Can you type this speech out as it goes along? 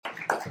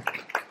No.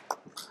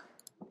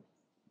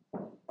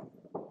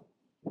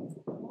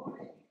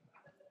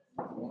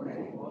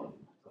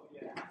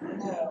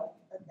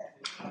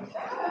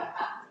 Okay.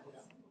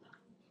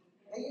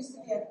 There used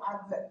to be an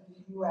advert in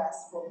the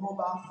US for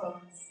mobile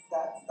phones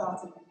that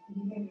started with, can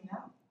you hear me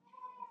now?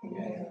 Can you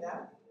hear me now?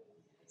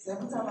 So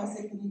every time I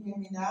say, can you hear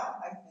me now?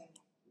 I think,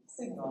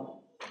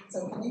 signal. So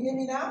can you hear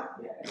me now?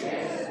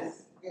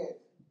 Yes. Good.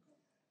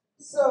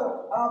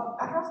 So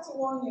I have to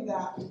warn you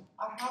that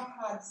I have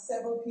had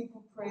several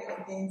people pray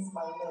against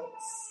my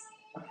notes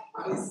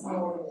this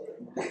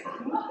morning.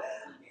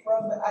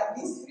 At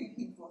least 3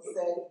 people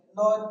said,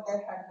 Lord,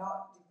 let her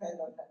not depend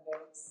on her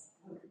notes,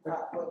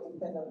 but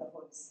depend on the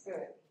Holy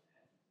Spirit.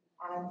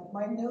 And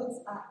my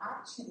notes are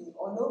actually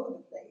all over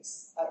the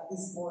place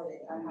this morning.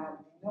 I have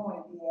no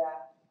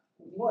idea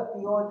what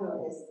the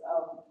order is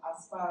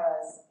as far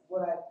as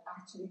what I've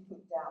actually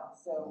put down.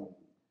 So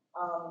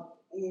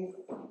if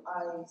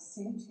I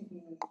seem to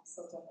be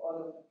sort of all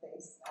over the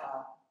place,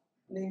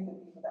 blame the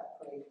people that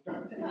prayed,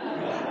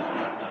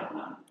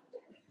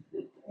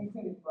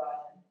 including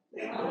Brian.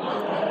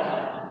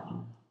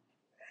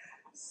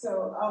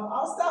 So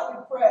I'll start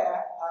with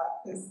prayer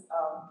because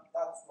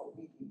that's what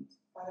we need.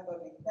 Father God,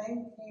 we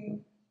thank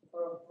you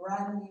for a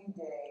brand new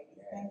day.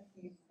 We thank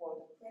you for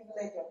the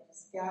privilege of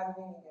just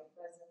gathering in your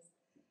presence.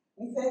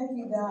 We thank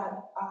you that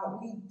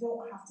we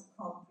don't have to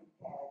come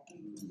prepared.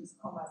 We just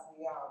come as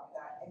we are with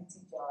our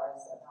empty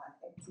jars and our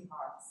empty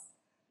hearts,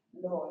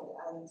 Lord,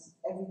 and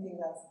everything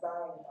that's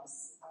barring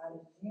us.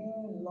 And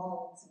you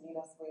long to meet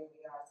us where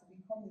we are. So we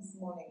come this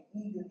morning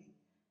eagerly.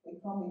 We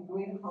come with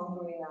great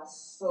hunger in our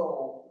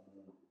soul.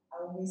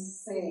 And we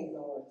say,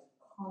 Lord,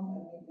 come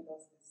and meet with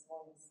us this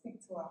morning.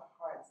 Speak to our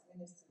hearts,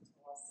 minister to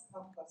us.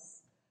 Help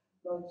us,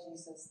 Lord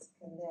Jesus, to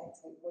connect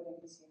with what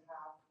it is you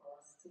have for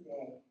us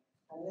today.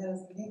 And let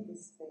us leave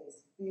this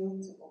space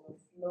filled to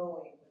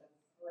overflowing with a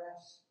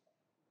fresh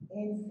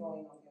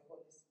inflowing of your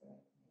Holy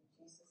Spirit.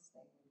 In Jesus'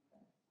 name we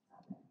pray.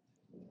 Amen.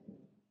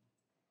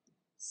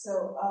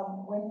 So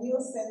when Neil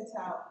sent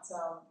out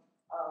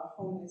a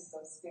whole list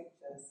of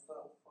scriptures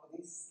for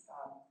this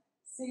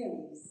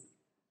series,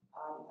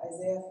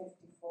 Isaiah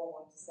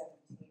 54, 1 to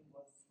 17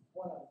 was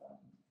one of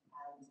them.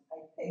 And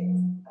I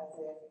picked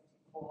Isaiah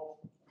 54,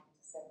 1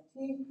 to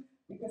 17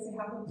 because it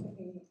happened to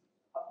be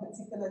a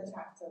particular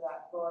chapter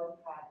that God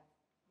had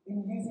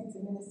been using to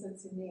minister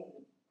to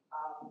me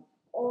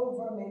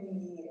over many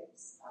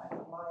years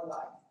in my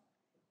life.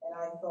 And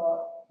I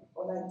thought,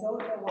 well, I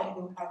don't know what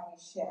he'll have me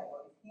share,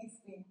 but if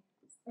he's been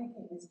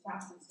speaking this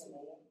chapter to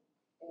me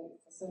for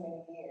so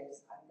many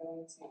years, I'm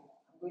going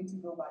to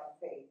go by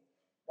faith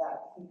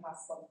that he has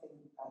something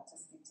to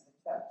speak to the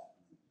church.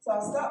 So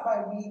I'll start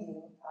by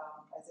reading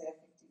Isaiah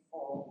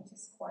 54, which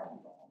is quite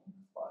long,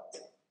 but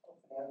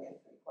hopefully I'll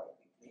get through it quite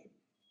quickly.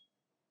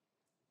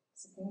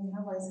 So can we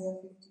have Isaiah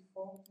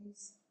 54,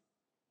 please?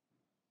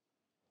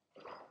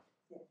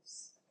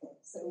 Yes. Okay.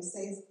 So it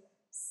says,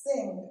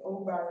 "Sing,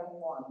 O barren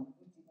one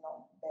who did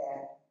not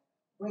bear,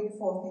 break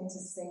forth into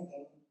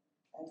singing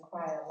and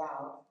cry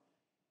aloud,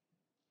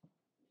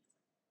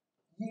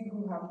 you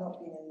who have not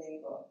been in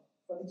labor.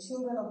 For the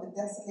children of the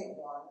desolate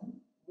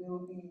one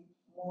will be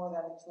more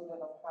than the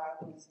children of her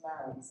who is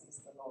married, says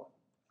the Lord.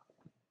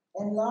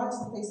 Enlarge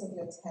the place of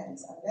your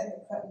tents, and let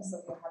the curtains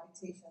of your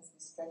habitations be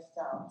stretched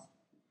out.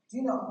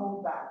 Do not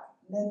hold back,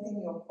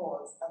 lengthen your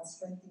cords, and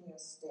strengthen your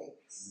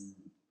stakes.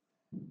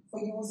 For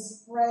you will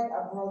spread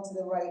abroad to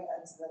the right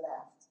and to the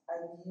left,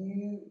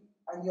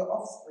 and your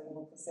offspring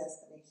will possess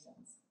the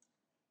nations.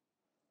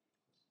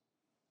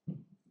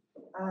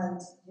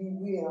 And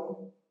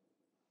your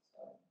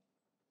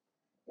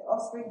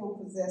offspring will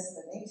possess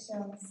the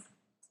nations,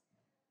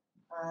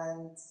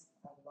 and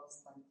I've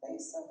lost my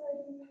place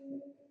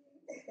already.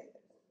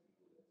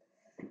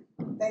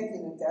 Thank you,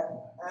 Luca.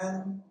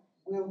 And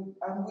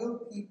will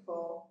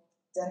people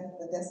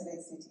the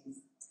desolate cities.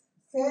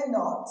 Fear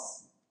not,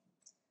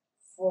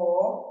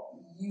 for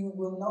you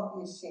will not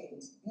be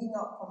ashamed. Be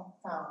not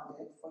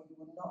confounded, for you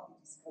will not be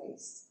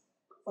disgraced.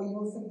 For you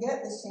will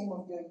forget the shame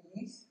of your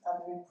youth,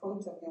 and the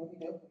reproach of your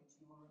widowhood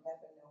you will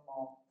remember no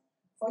more.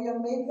 For your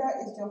Maker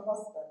is your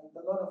husband,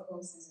 the Lord of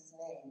hosts is his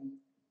name,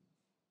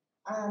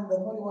 and the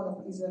Holy One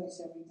of Israel is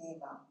your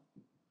Redeemer.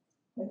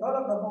 The God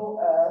of the whole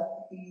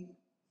earth, he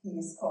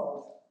is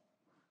called.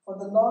 For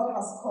the Lord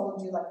has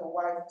called you like a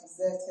wife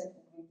deserted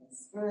and grieved in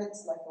spirit,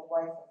 like a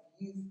wife of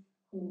youth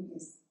who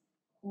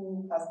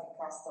has been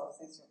cast off,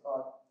 says your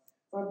God.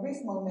 For a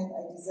brief moment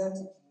I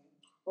deserted you,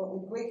 but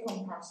with great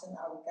compassion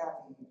I will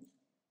gather you.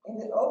 In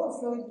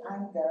overflowing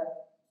anger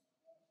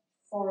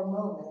for a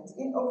moment, I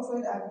hid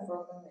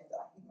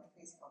my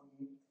face from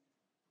you.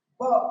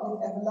 But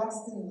with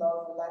everlasting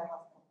love will I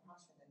have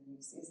compassion on you,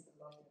 says the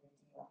Lord the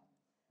Redeemer.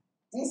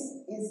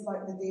 This is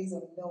like the days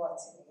of Noah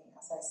to me,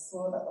 as I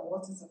saw that the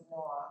waters of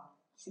Noah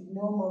should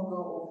no more go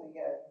over the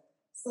earth.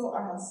 So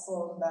I have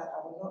sworn that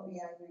I will not be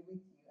angry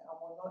with you, and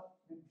will not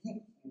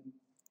rebuke you.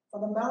 For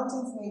the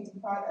mountains may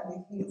depart and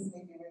the hills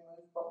may be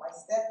removed, but my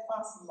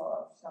steadfast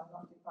love shall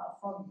not depart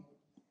from you.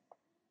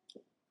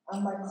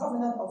 And my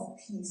covenant of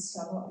peace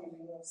shall not be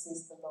removed,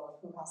 says the Lord,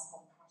 who has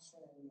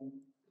compassion on you.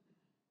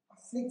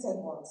 Afflicted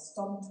ones,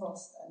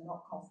 storm-tossed and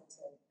not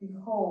comforted.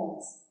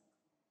 Behold,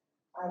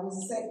 I will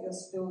set your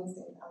stones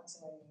in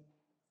antimony,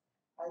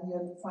 and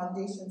your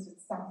foundations with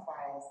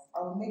sapphires.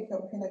 I will make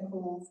your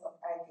pinnacles of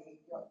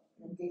agate, your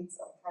gates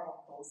of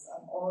carbuncles,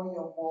 and all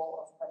your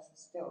wall of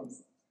precious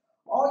stones.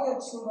 All your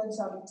children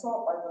shall be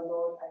taught by the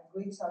Lord, and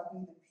great shall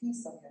be the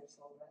peace of your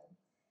children.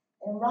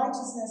 In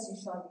righteousness you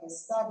shall be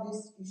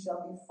established, you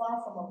shall be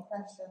far from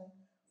oppression,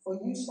 for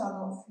you shall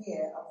not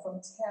fear, and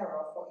from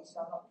terror, for it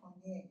shall not come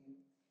near you.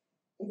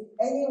 If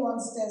anyone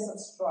stirs up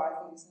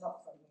strife, it is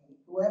not from me.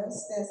 Whoever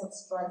stirs up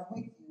strife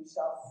with you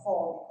shall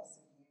fall because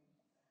of you.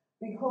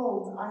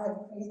 Behold, I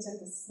have created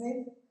the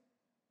smith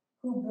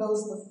who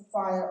blows the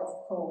fire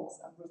of coals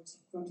and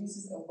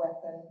produces a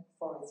weapon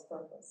for its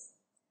purpose.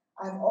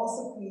 I have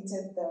also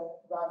created the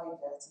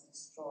ravager to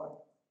destroy.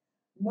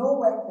 No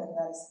weapon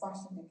that is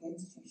fashioned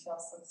against you shall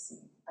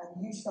succeed,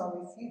 and you shall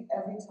refute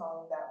every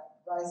tongue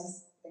that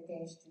rises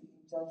against you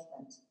in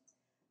judgment.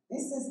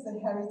 This is the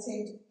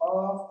heritage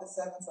of the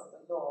servants of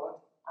the Lord,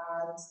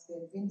 and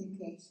their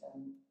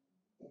vindication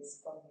is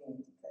from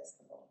me, declares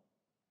the Lord.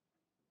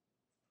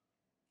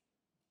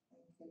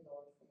 Thank you,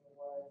 Lord, for your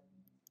word.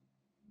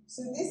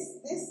 So this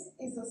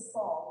is a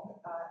song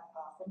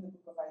from the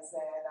book of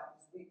Isaiah that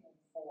was written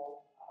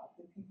for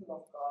the people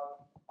of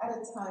God at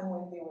a time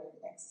when they were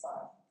in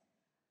exile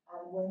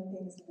and when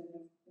things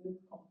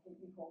looked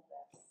completely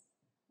hopeless.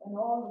 When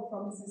all the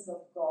promises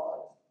of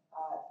God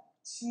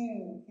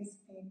to his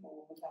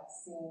people would have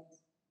seemed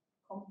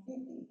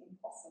completely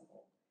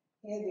impossible.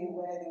 Here they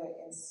were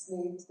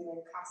enslaved, they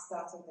were cast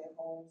out of their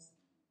homes,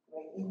 they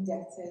were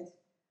indebted,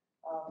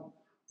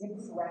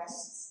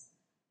 depressed,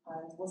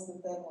 and what's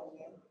the third one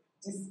here?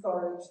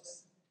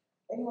 Discouraged.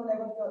 Anyone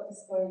ever felt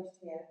discouraged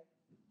here?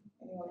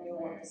 Anyone know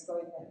what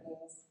discouragement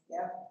means?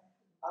 Yeah.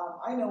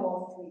 I know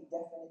all three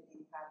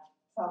definitely have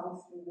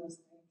traveled through those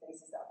three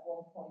places at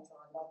one point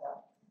or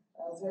another.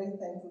 I was very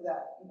thankful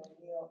that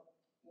Neil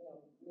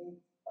made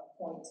a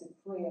point to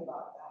pray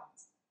about that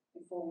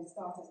before we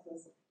started,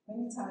 because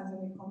many times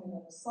when we come in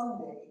on a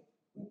Sunday,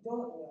 we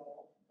don't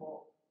know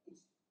what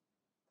each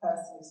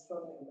person is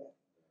struggling with.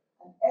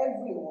 And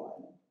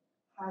everyone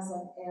has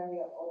an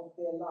area of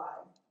their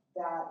life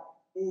that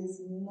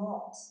is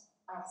not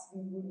as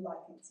we would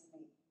like it to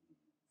be.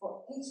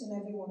 For each and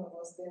every one of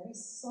us, there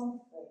is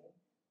something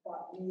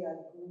that we are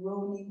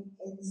groaning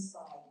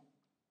inside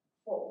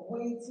for,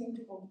 waiting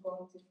for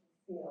God to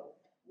fulfill.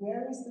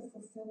 Where is the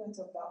fulfillment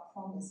of that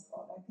promise,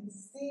 God? I can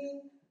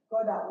see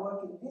God at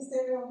work in this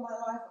area of my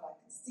life, and I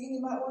can see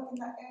Him at work in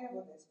that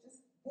area, but there's just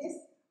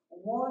this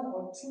one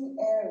or two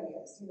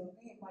areas, be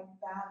it my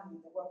family,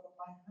 the work of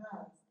my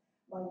hands,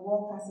 my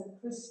walk as a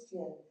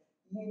Christian,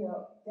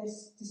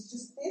 there's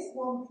just this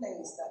one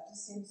place that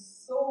just seems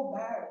so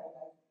barren, and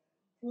I've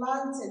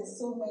planted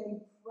so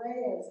many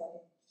prayers,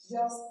 and it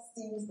just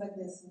seems like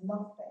there's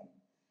nothing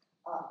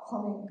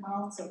coming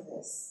out of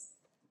this.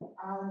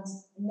 And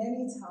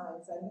many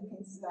times I look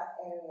into that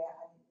area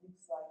and it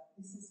looks like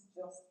this is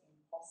just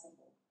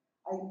impossible.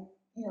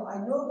 I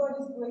know God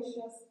is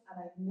gracious, and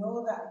I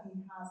know that He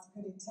has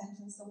good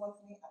intentions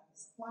towards me and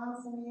His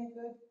plans for me are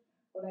good,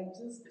 but I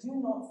just do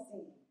not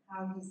see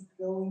how He's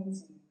going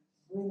to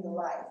bring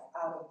life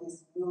out of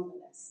this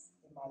wilderness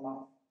in my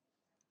life.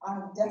 I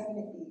have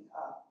definitely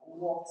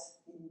walked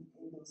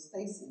in those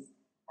spaces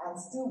and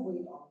still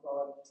wait on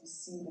God to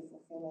see the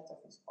fulfillment of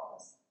His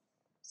promise.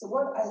 So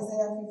what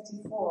Isaiah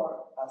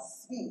 54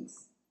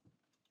 speaks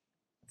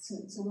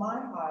to my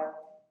heart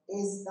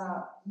is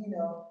that,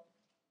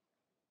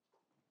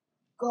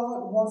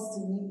 God wants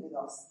to meet with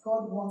us.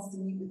 God wants to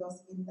meet with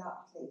us in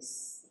that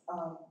place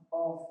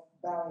of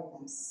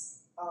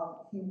barrenness.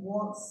 He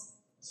wants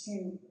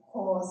to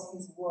cause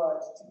His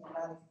word to be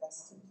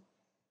manifested.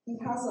 He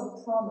has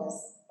a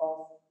promise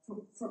of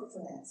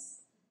fruitfulness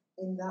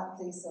in that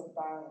place of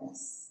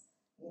barrenness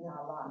in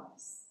our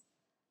lives.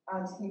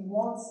 And He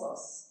wants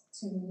us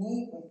to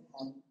meet with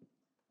Him,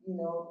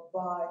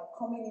 by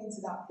coming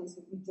into that place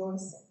with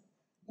rejoicing.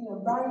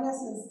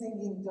 Barrenness and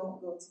singing don't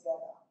go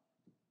together.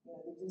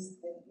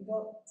 You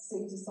don't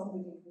say to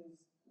somebody who's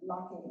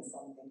lacking in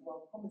something,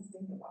 well, come and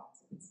think about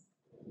it.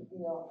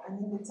 And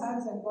in the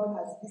times when God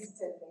has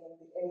visited me in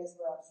the areas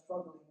where I'm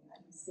struggling,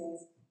 and He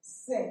says,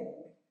 sing,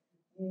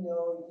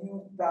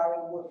 you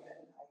barren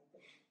woman,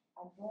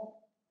 I don't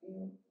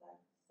feel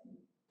like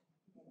singing.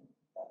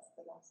 That's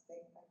the last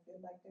thing I feel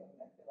like doing.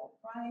 I feel like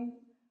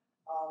crying.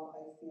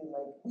 I feel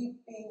like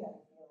weeping. I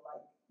feel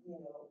like,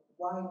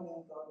 why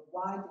me, God?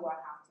 Why do I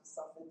have to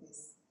suffer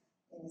this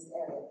in this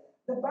area?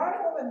 The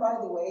barren woman, by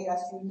the way,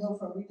 as you know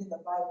from reading the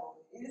Bible,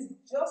 is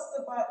just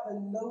about the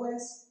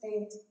lowest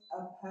state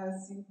a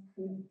person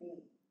could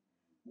be.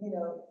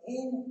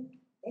 In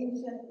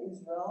ancient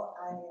Israel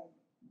and in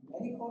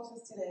many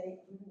cultures today,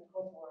 even the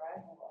culture where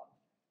I grew up,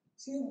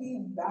 to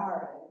be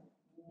barren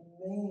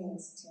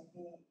means to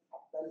be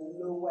at the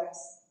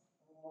lowest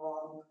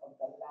rung of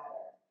the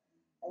ladder.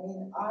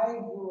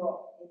 I grew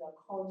up in a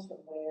culture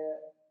where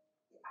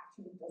it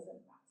actually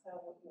doesn't matter matter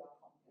what you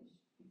accomplish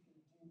if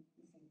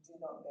you do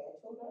not bear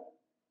children.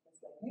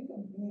 It's like you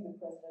can be the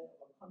president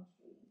of a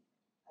country,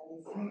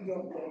 and if you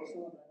don't bear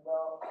children,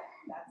 well,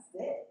 that's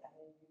it. I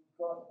mean, you've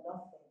got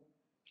nothing,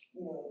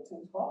 to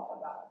talk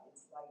about.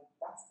 It's like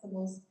that's the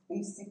most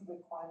basic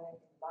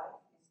requirement in life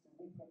is to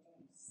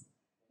reproduce.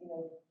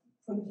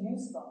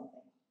 Produce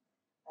something.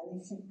 And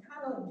if you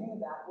cannot do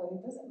that, well,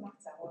 it doesn't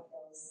matter what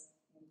else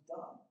you've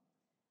done.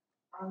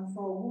 And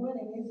for a woman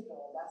in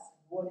Israel, that's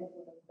what it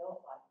would have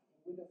felt like.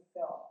 It would have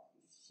felt,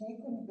 if she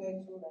couldn't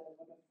bear children, it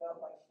would have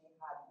felt like she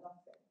had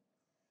nothing.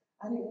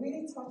 And it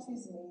really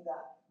touches me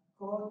that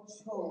God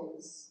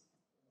chose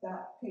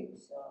that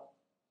picture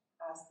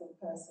as the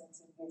person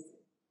to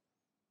visit.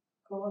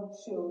 God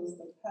chose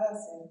the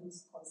person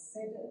who's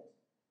considered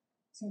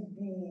to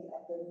be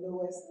at the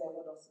lowest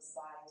level of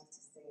society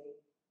to say,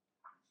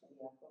 actually,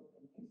 I've got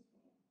good news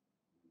for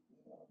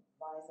you.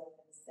 Rise up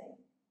and sing.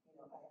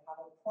 I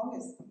have a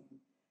promise for you.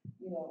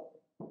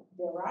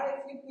 There are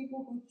a few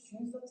people who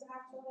choose not to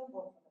have children,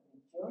 but for the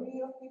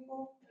majority of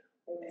people,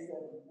 there is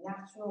a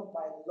natural,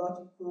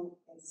 biological,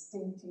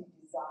 instinctive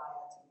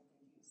desire to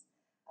reproduce.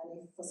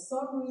 And if for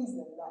some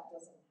reason that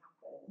doesn't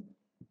happen,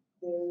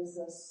 there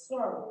is a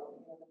sorrow.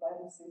 The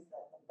Bible says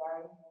that the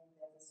barren womb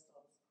never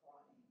stops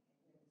crying,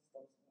 it never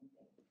stops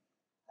weeping.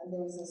 And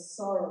there is a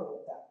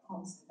sorrow that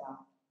comes to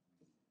that.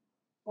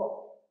 But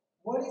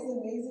what is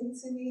amazing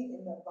to me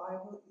in the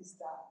Bible is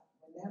that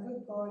whenever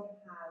God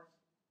had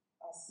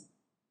us,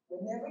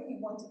 whenever He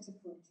wanted to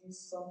produce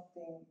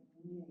something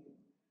new,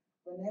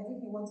 whenever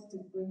He wanted to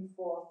bring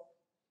forth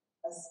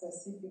a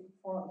specific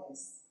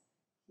promise,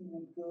 He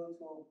would go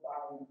to a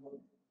barren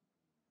woman.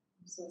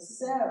 So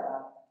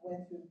Sarah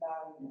went through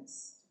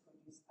barrenness to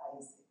produce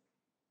Isaac.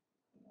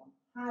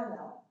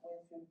 Hannah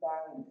went through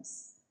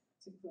barrenness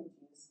to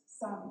produce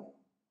Samuel.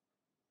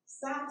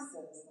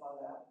 Samson's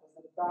mother was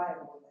a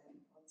barren woman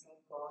until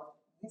God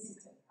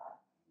visited her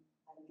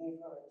and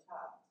gave her a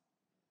child.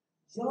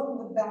 John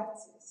the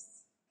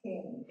Baptist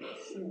came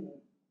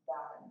through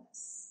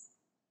barrenness.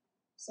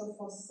 So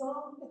for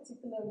some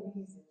particular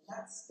reason,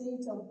 that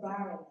state of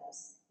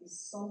barrenness is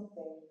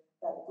something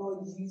that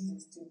God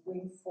uses to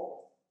bring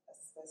forth a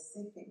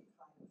specific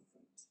kind of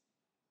fruit.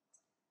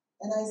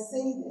 And I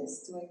say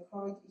this to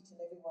encourage each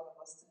and every one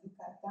of us to look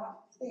at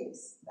that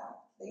place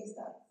that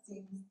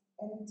seems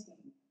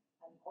empty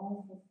and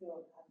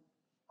unfulfilled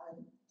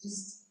and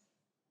just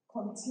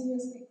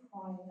continuously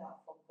crying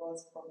out for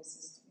God's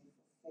promises to be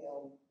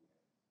fulfilled.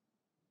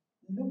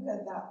 Look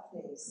at that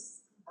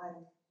place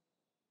and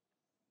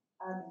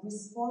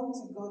respond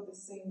to God the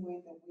same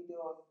way the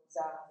widow of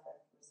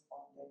Zarephath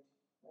responded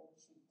when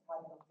she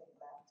had nothing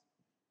left.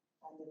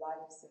 And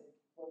Elijah said,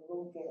 well,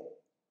 go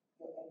get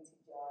your empty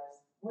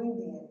jars. Bring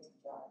the empty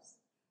jars.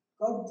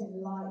 God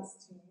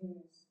delights to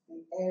use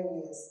the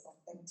areas of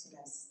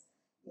emptiness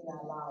in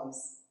our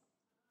lives.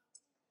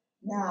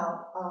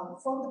 Now,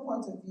 from the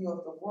point of view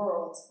of the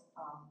world,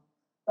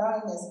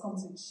 barrenness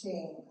comes with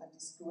shame and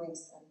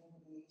disgrace and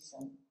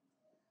humiliation.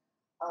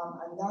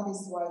 And that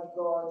is why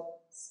God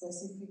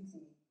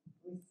specifically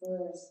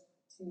refers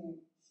to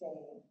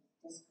shame,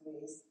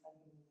 disgrace, and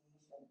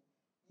humiliation.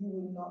 You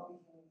will not be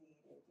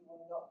humiliated. You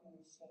will not be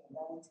ashamed.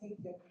 I will take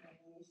your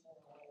humiliation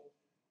away.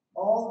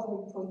 All the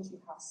reproach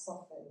you have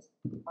suffered,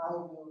 I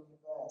will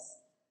reverse.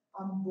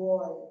 And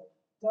boy,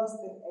 does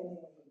the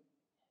enemy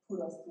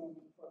put us through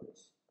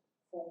reproach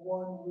for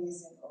one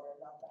reason or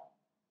another.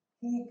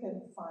 He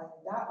can find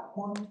that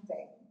one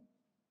thing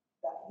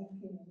that he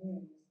can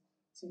use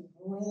to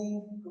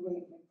bring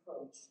great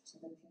reproach to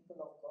the people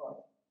of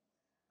God.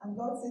 And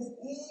God says,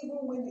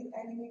 even when the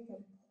enemy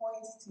can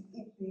point to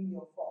it being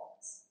your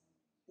fault,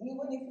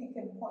 even if he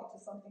can point to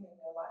something in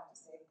your life to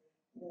say,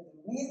 the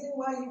reason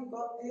why you've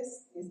got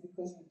this is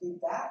because you did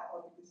that,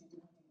 or because you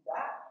didn't do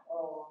that,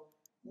 or,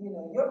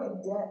 you're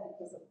in debt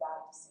because of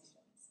bad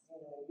decisions.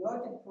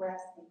 You're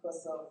depressed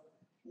because of,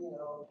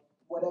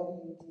 whatever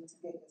you did to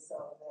get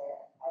yourself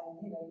there.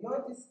 And,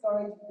 you're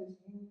discouraged because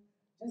you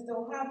just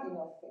don't have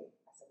enough faith.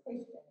 As a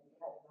Christian, if you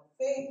had enough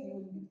faith, you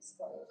wouldn't be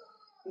discouraged.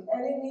 The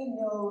enemy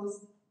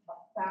knows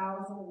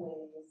 1,000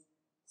 ways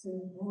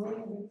to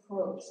bring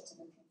reproach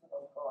to the people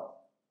of God.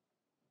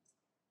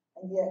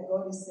 And yet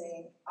God is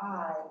saying,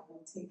 I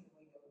will take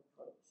away your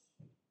reproach.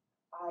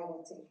 I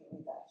will take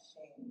away that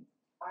shame.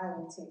 I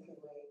will take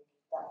away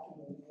that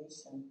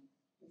humiliation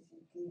if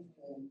you give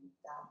me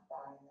that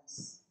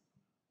barrenness.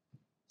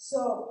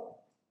 So,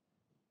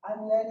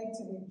 I'm learning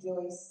to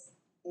rejoice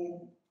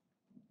in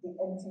the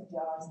empty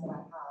jars that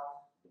I have,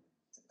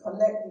 to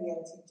collect the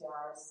empty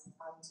jars,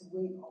 and to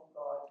wait on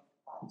God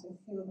to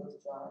fill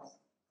those jars.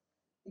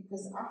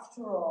 Because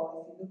after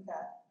all, if you look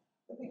at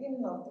the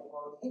beginning of the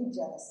world, in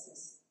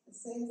Genesis, it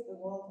says the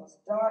world was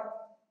dark,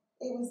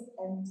 it was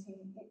empty,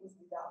 it was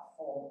without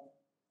form.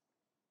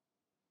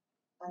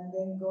 And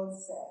then God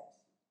said,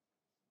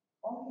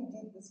 all he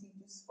did was he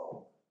just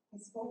spoke. He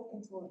spoke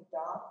into a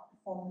dark,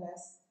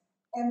 formless,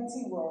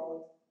 empty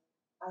world,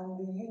 and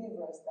the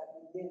universe that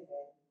we live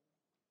in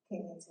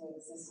came into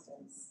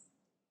existence.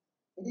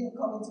 It didn't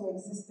come into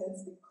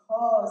existence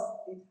because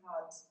it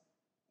had,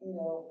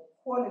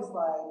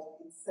 qualified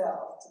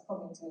itself to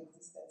come into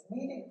existence.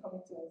 We didn't come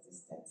into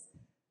existence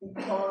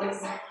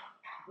because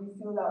we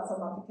filled out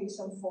some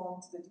application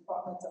form to the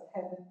Department of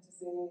Heaven to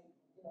say,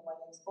 my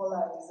name's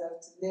Bola, I deserve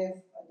to live,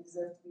 I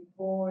deserve to be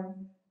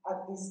born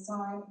at this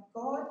time.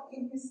 God,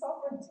 in His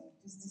sovereignty,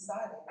 just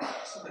decided,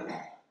 actually, I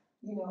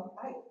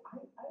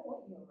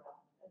want you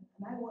around,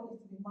 and I want you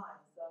to be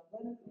mine. So I'm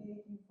going to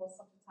create you for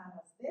such a time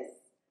as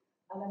this,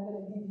 and I'm going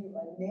to give you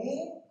a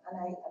name, and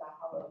I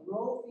have a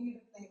role for you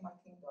to play in my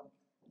kingdom.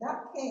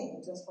 That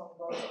came just from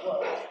God's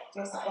word,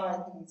 just by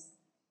His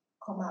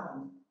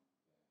command.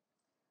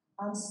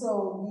 And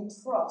so we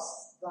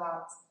trust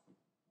that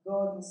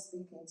God is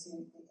speaking to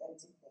the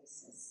empty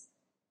places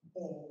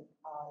in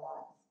our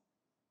life.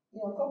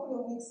 A couple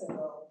of weeks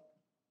ago,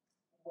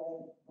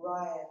 when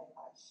Brian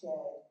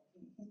shared,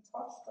 he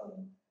touched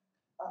on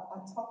a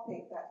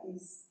topic that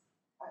is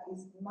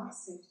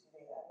massive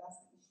today, and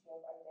that's the issue of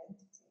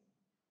identity.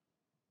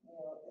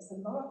 There's a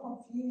lot of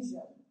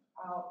confusion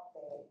out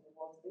there in the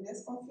world.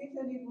 There's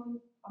confusion even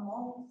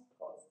among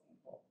God's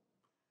people.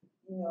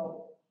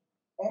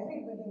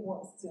 Everybody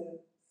wants to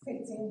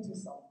fit into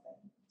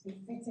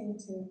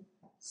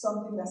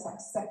something that's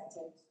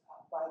accepted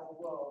by the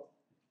world.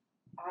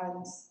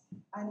 And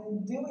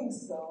in doing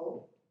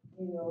so,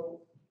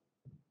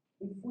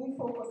 if we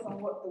focus on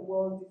what the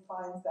world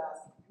defines as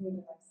good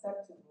and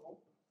acceptable,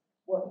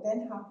 what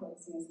then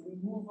happens is we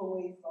move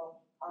away from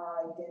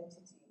our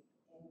identity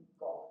in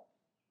God.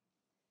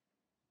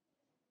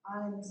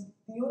 And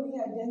the only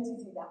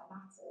identity that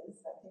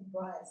matters, I think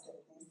Brian said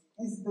this,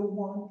 is the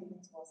one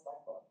given to us by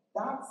God.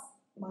 That's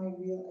my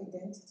real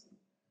identity.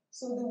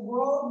 So the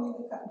world may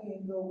look at me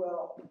and go,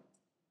 well,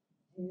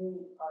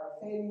 you are a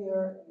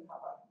failure, you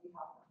have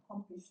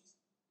accomplished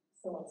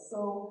so and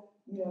so,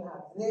 you don't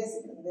have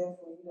this, and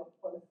therefore you don't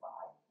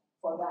qualify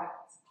for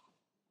that.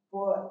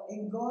 But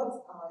in God's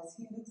eyes,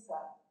 He looks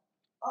at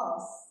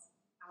us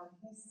and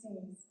He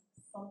sees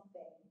someone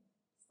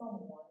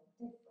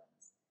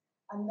different.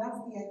 And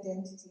that's the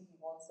identity He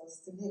wants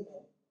us to live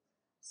in.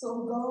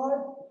 So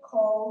God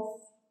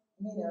calls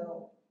a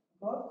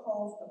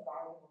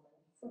barren woman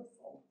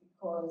fruitful,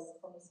 because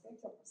from a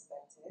spiritual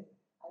perspective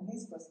and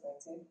His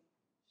perspective,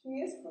 she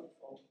is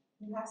fruitful.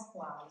 He has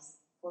plans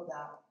for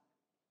that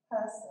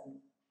person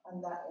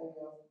and that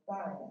area of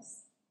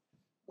barrenness.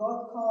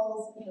 God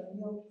calls,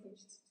 Neil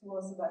preached to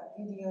us about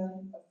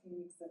Gideon a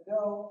few weeks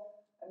ago,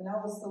 and I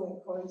was so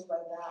encouraged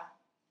by that.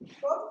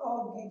 God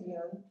called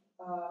Gideon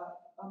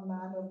a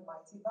man of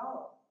mighty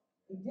valor.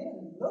 He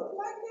didn't look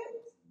like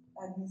it,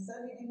 and he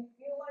certainly didn't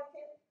feel like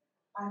it,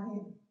 and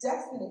he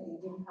definitely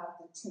didn't have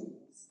the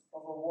tools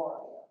of a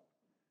warrior.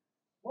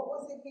 What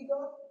was it he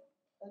got?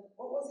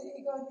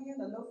 Again?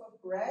 A loaf of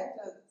bread?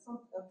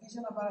 A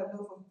vision about a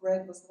loaf of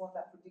bread was the one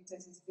that predicted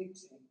his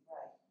victory,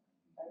 right?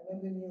 I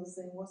remember Neil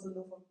saying, what's a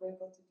loaf of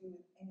bread got to do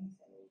with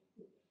anything?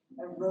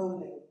 A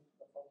rolling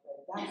loaf of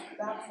bread.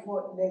 That's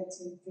what led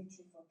to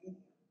victory for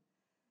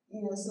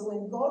Gideon. So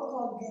when God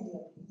called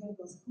Gideon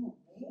goes, who,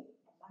 me?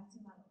 A mighty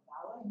man of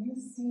valor? You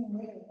see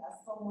me as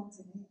someone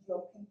to lead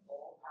your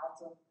people out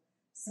of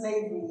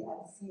slavery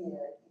and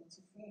fear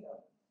into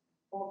freedom.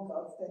 Oh,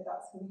 God said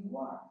that's who you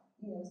are.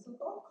 So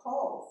God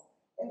calls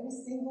every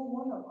single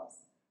one of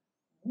us.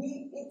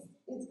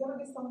 It's going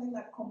to be something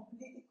that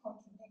completely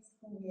contradicts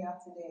who we are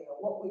today,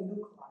 or what we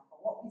look like, or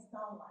what we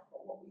sound like,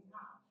 or what we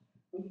have.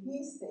 But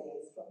He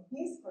says, from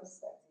His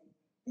perspective,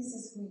 this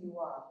is who you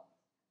are.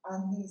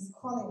 And He's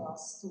calling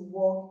us to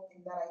walk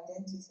in that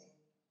identity.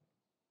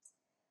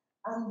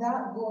 And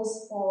that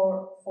goes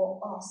for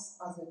us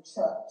as a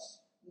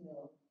church.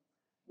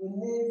 We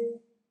live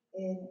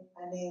in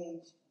an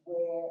age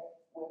where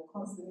we're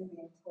constantly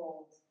being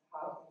told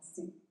how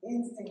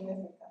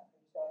insignificant the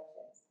church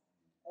is,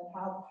 and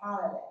how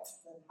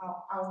powerless, and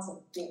how out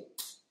of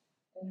date,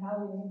 and how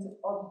we need to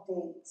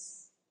update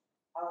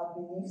our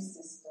belief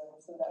system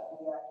so that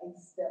we are in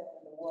step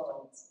with the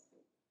world.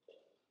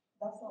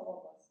 That's not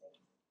what God says.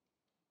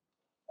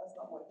 That's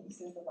not what He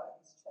says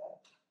about His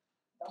church.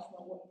 That's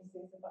not what He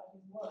says about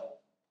His word.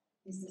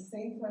 He's the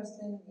same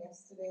person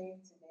yesterday,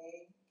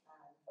 today,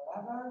 and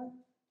forever.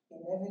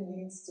 He never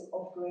needs to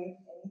upgrade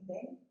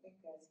anything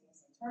because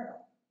He's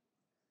eternal.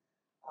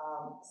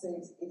 So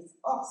it's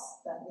us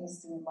that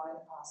needs to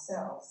remind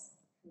ourselves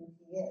who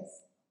He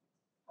is.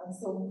 And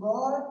so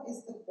God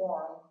is the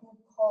one who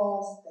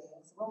calls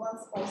things.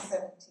 Romans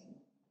 4:17.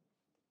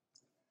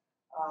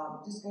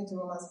 Just going to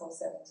Romans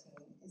 4:17.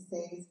 It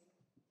says,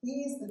 He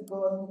is the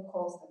God who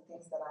calls the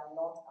things that are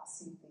not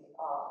as if they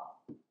are.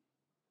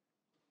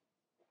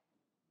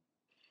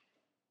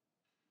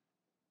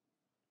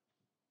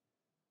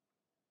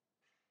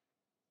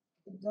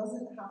 It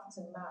doesn't have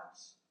to match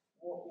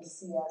what we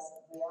see as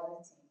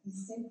reality. He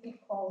simply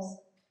calls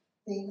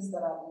things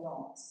that are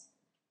not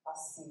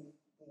as if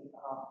they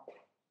are.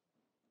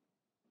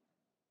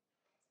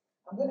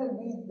 I'm going to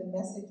read the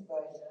Message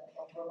version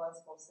of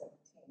Romans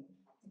 4:17,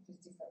 which is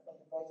different from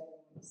the version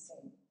we've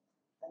seen.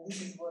 And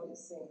this is what it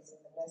says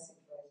in the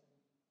Message version.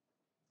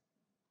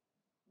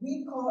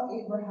 We call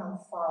Abraham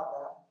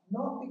father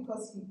not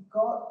because he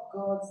got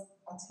God's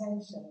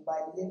attention by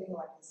living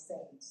like a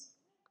saint,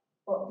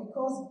 but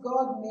because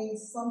God made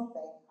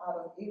something out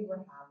of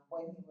Abraham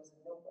when he was a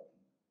nobody.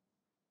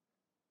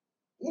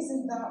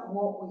 Isn't that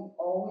what we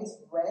always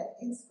read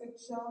in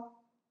Scripture?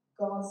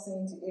 God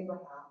saying to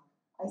Abraham,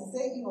 I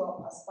set you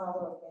up as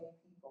father of many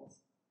peoples.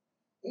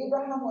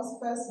 Abraham was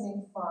first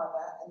named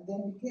father and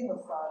then became a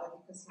father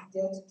because he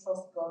dared to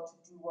trust God to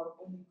do what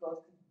only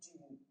God could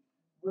do,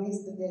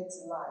 raise the dead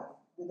to life,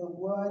 with a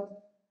word,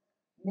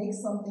 make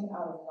something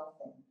out of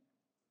nothing.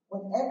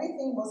 When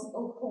everything was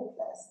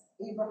hopeless,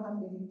 Abraham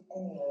believed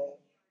anyway,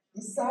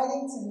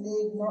 deciding to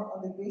live not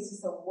on the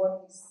basis of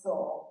what he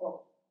saw,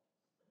 but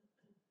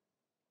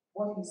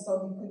what he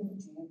saw he couldn't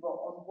do, but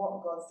on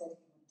what God said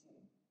he would do.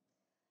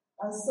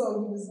 And so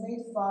he was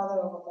made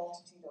father of a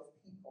multitude of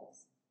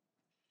peoples.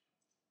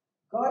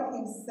 God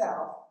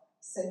himself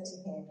said to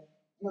him,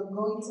 you're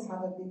going to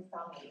have a big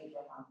family,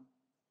 Abraham.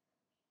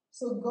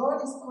 So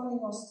God is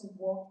calling us to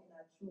walk in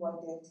our true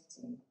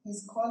identity.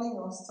 He's calling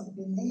us to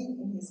believe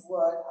in his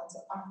word and to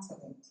act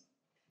on it.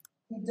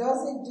 He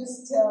doesn't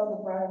just tell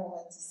the barren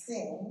woman to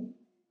sing,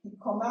 he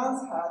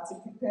commands her to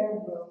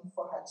prepare room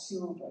for her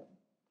children.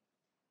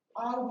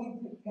 Are we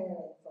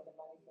preparing for the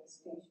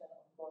manifestation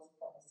of God's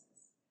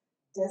promises,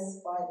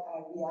 despite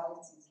our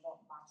realities not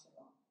matching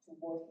up to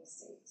what he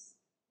says?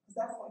 Because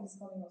that's what he's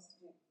calling us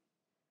to do.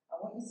 I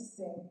want you to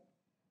sing,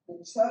 the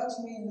church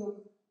may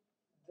look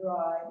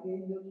dry,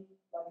 may look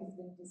like it's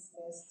been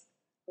dismissed,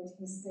 but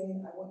he's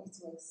saying, I want you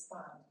to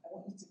expand. I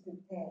want you to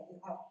prepare. You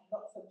have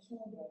lots of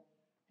children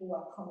who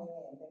are coming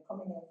in. They're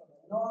coming in from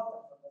the north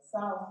and from the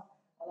south,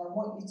 and I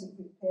want you to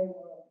prepare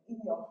room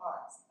in your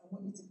hearts. I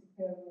want you to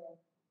prepare room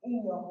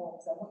in your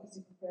homes. I want you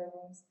to prepare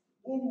rooms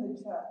in the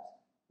church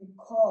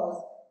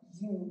because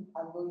you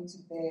are going to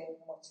bear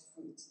much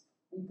fruit,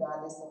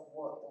 regardless of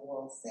what the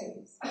world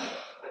says.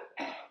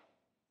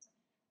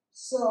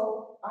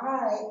 So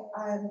I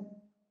am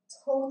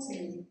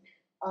totally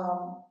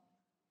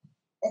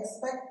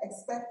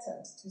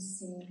expectant to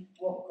see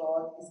what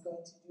God is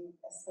going to do,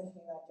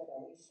 especially in our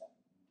generation.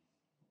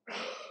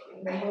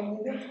 When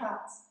we look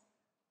at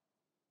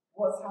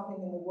what's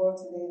happening in the world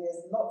today,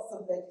 there's lots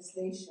of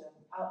legislation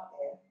out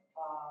there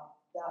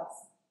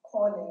that's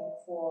calling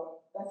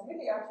for, that's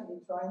really actually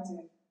trying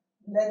to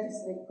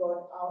legislate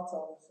God out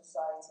of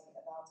society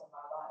and out of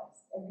our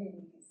lives. Every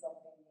week is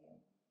something new.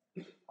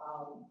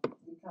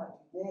 You can't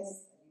do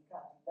this, and you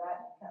can't do that,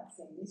 you can't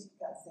say this, you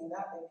can't say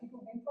that. There are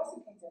people being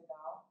prosecuted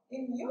now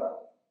in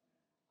Europe.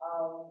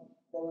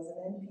 There was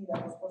an MP that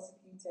was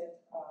prosecuted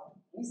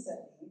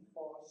recently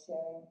for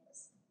sharing a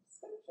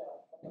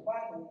scripture from the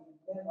Bible. You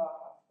would never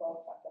have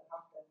thought that could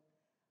happen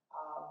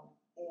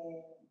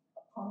in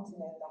a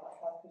continent that has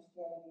had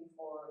Christianity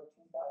for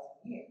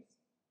 2,000 years.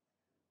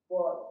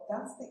 But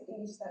that's the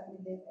age that we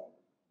live in.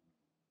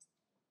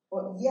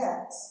 But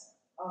yet,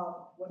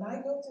 when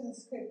I go to the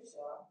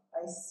scripture,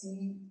 I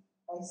see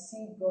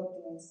God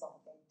doing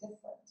something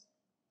different.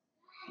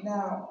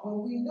 Now,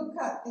 when we look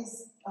at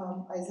this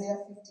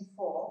Isaiah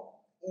 54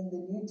 in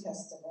the New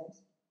Testament,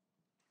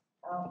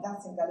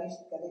 that's in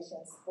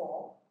Galatians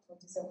 4,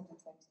 27 to 29.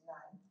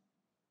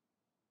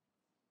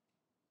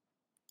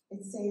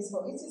 It says,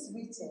 for it is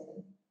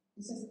written,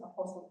 this is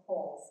Apostle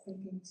Paul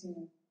speaking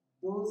to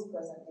those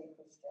present-day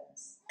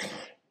Christians.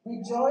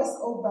 Rejoice,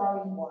 O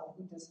barren one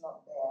who does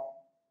not bear.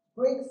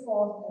 Break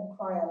forth and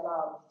cry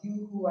aloud,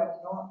 you who are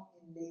not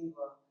in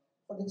labor.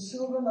 For the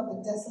children of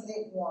the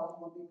desolate one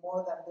will be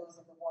more than those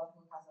of the one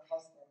who has a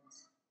husband.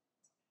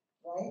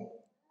 Right?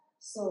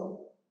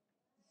 So,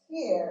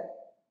 here,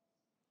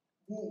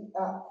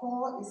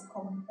 Paul is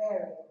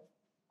comparing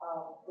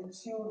the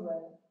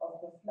children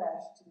of the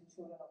flesh to the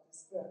children of the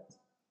spirit.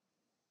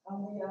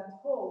 And we are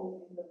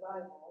told in the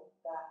Bible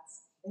that,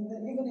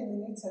 even in the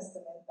New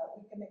Testament, that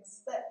we can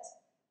expect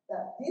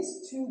that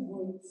these two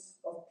groups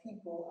of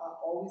people are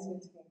always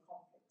going to be in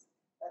conflict.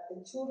 That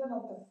the children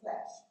of the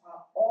flesh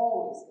are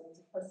always going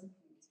to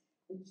persecute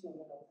the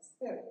children of the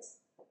spirit.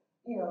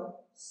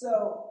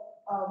 So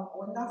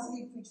when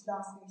Natalie preached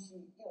last week, she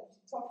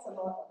talked a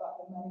lot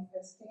about the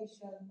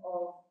manifestation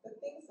of the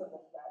things of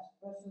the flesh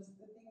versus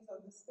the things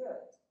of the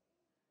spirit.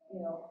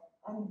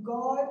 And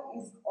God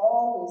is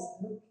always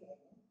looking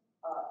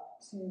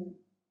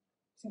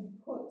to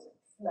put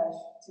flesh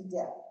to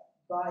death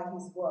by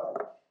his word.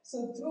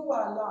 So through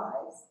our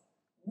lives,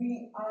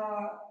 we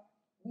are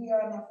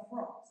an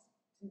affront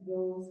to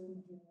those who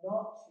do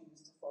not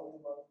choose to follow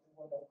the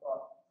word of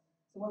God.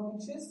 So when we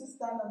choose to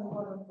stand on the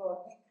word of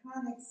God, we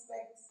can't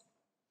expect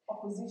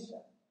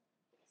opposition.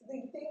 So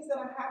the things that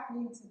are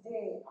happening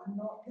today they're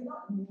not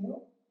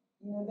new.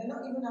 They're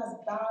not even as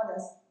bad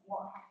as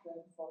what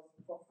happened for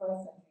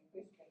first century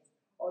Christians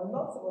or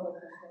lots of other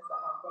Christians that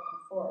have gone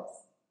before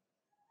us.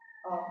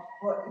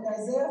 But in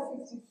Isaiah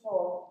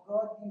 54,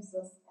 God gives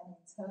us an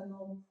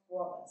eternal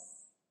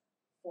promise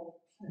for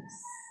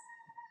peace.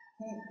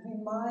 He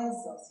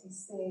reminds us, he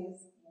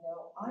says,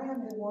 I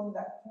am the one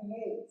that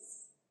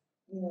creates,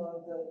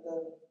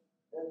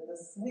 the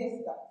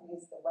smith that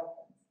creates the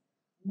weapons.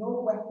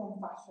 No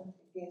weapon fashioned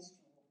against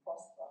you will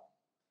prosper.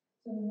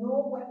 So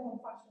no weapon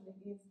fashioned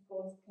against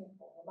God's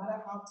people, no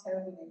matter how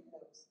terrible it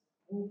looks,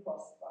 will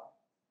prosper.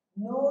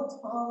 No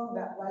tongue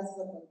that rises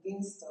up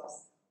against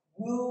us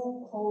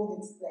will hold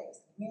its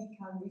place. We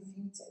can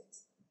refute it.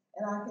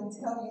 And I can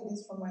tell you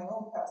this from my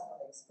own personal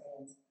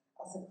experience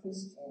as a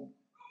Christian,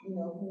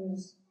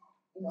 who's,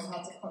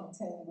 had to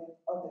contend with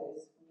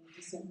others who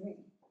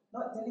disagree.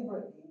 Not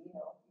deliberately, you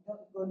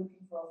don't go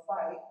looking for a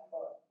fight,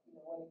 but,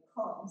 when it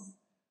comes,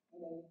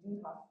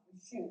 you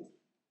should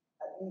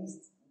at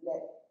least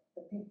let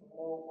the people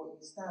know what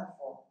you stand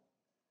for.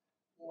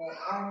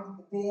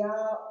 And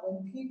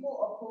when people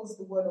oppose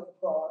the word of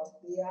God,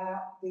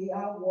 they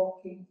are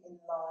walking in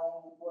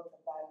line with what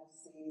the Bible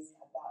says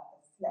about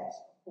the flesh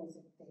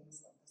opposing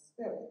things of the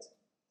spirit.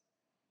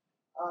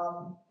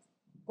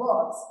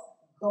 But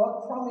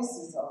God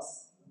promises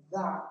us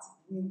that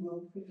we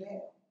will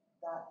prevail,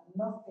 that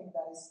nothing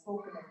that is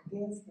spoken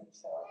against the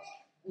church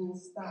will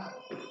stand.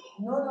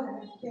 None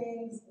of the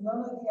things,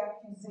 none of the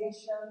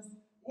accusations,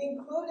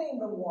 including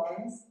the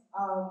ones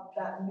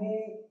that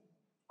may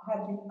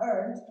have been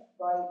earned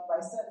by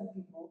certain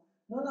people,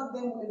 none of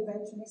them will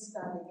eventually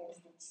stand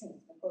against the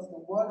truth, because the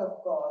word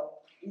of God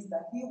is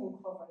that He will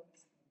cover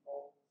His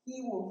people,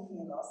 He will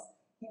heal us,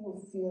 He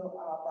will fill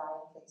our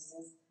barren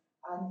places,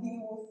 and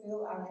He will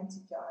fill our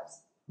empty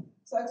jars.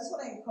 So I just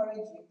want to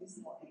encourage you this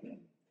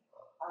morning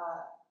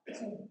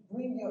to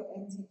bring your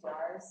empty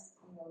jars,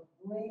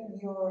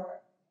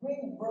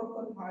 bring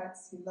broken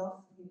hearts. He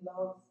loves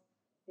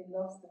the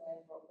men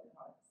broken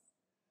hearts.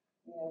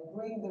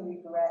 Bring the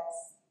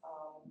regrets.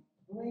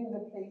 Bring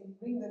the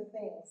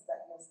things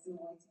that you're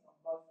still waiting on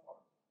God for.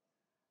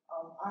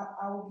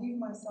 I will give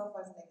myself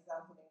as an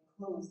example in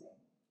closing.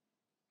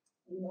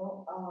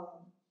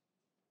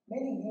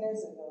 Many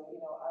years ago,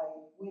 I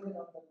waited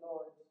on the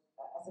Lord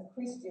as a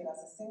Christian,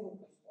 as a single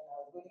Christian.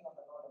 I was waiting on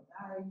the Lord of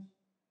marriage,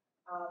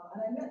 and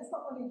I met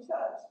someone in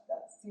church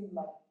that seemed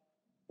like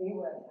they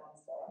were an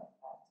answer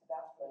to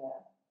that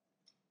prayer.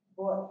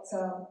 But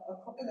a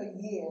couple of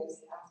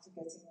years after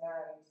getting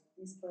married,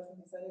 this person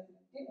decided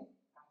they didn't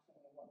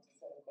actually want to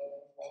serve God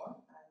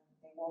anymore, and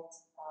they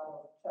walked out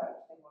of church,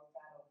 they walked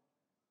out of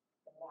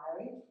the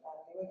marriage, and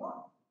they were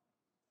gone.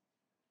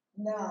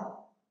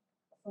 Now,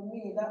 for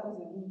me, that was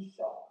a rude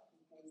shock,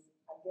 because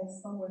I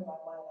guess somewhere in my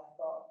mind I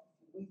thought,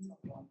 if you wait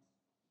on God,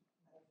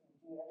 and if you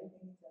do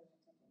everything He tells you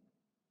to do,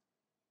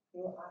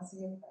 He will answer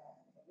your prayer,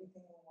 and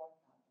everything will work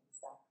out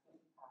exactly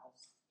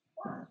as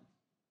planned.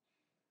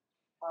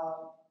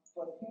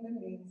 But human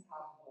beings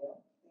have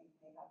will.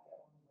 They have their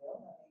own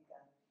will, and they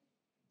can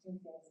do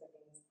things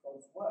against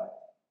God's word.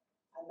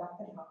 And that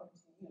can happen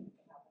to you. It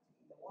can happen to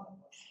either one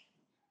of us.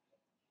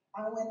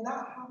 And when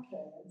that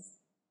happens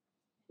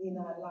in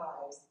our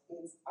lives,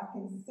 I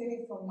can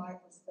say from my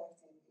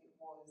perspective,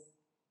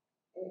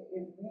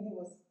 it really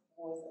was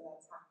an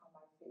attack on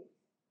my faith.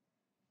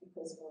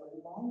 Because for a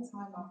long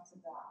time after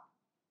that,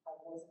 I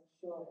wasn't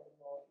sure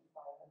anymore if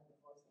I heard the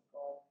voice of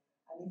God.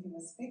 And if He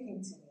was speaking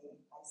to me,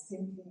 I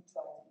simply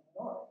tried to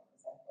ignore it,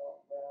 because I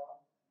thought,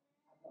 well,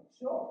 I'm not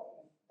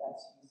sure if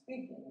that's you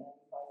speaking, and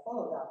if I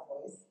follow that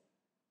voice,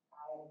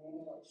 I'm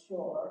really not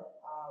sure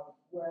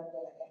where I'm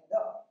going to end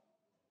up.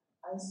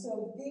 And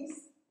so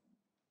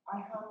I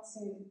had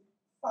to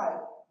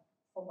fight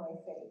for my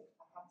faith.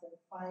 I had to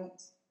fight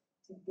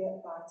to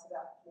get back to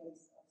that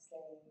place of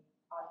saying,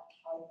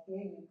 I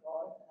hear you,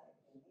 God, and I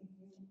believe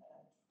you, and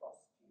I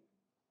trust you.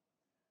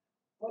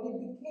 But it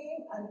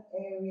became an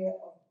area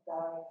of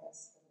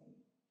barrenness for me.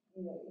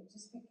 It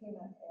just became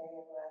an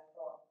area where I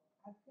thought,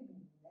 I could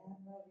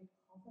never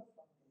recover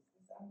from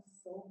this. I'm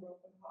so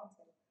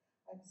brokenhearted.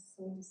 I'm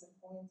so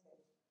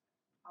disappointed.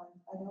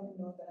 And I don't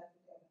know that I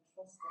could ever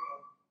trust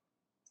Him.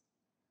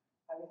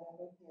 I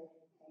remember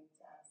hearing Big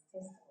Dan's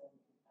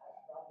testimony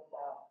around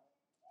about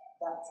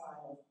that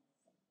time of,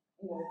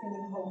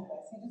 feeling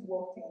hopeless. He just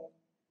walked in,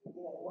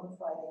 one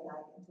Friday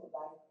night into a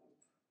life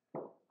group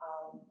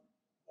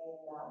in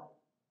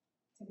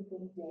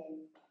typical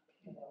Dave,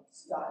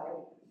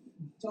 style,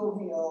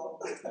 jovial,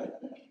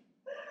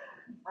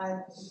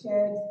 and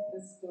shared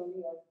the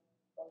story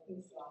of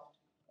his life.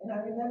 And I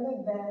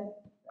remember then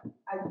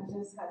I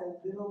just had a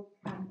little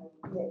candle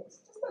lit,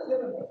 just a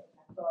little bit.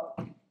 I thought,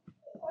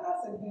 well,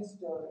 that's a good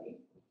story,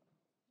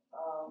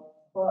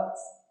 but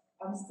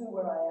I'm still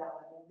where I am.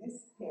 I'm in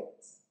this pit,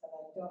 and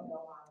I don't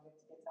know how I'm going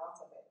to get out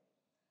of it.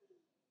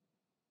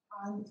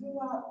 And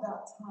throughout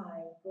that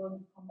time,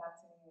 God would come back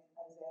to me in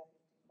Isaiah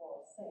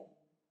 54, sing.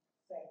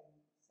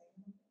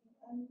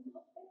 I'm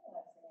not thinking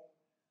like singing,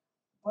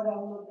 but I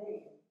will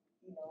obey you.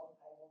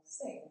 I will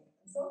sing.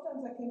 And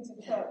sometimes I came to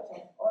church,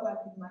 and all I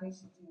could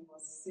manage to do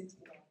was sit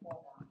in a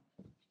corner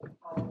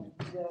and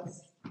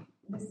just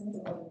listen to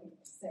other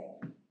people sing.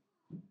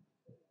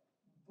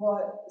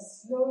 But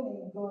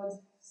slowly, God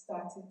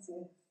started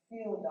to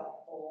fill that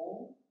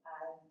hole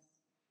and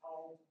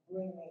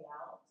bring me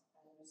out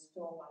and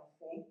restore my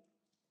faith.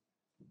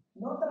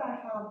 Not that I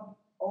have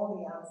all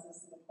the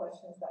answers to the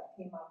questions that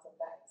came out of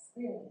that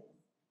experience,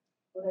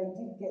 but I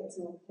did get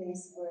to a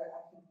place where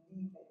I could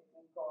leave it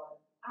with God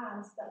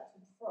and start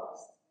to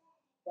trust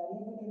that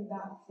even in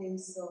that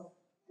place of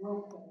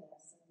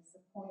brokenness and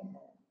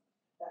disappointment,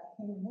 that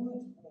He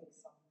would make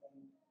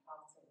something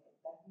out of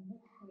it, that He would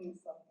create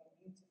something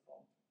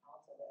beautiful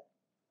out of it.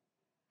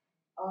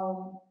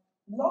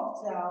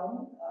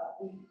 Lockdown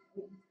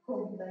with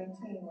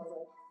COVID-19 was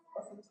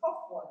a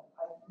tough one.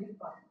 I lived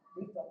on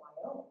my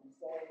own,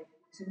 so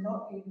to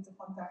not be able to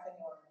contact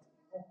anyone and to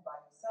be home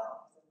by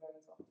yourself is a very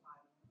tough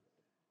time.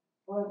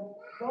 But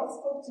God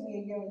spoke to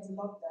me a year into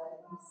lockdown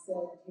and He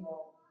said,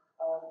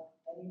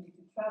 I need you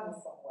to travel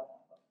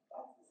somewhere. But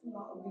that's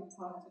not a good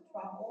time to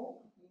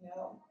travel,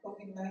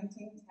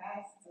 COVID-19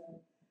 tests and,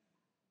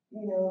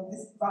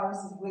 this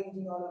virus is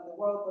raging all over the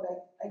world, but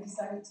I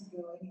decided to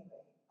go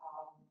anyway.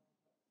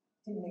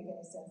 Didn't make any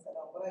sense at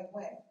all, but I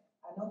went.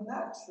 And on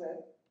that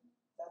trip,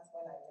 that's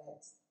when I met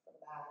the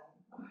man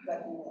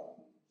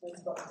that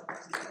just got to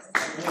Jesus.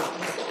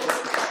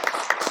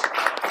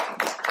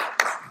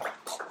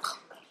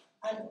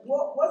 And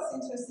what's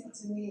interesting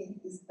to me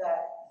is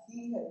that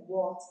he had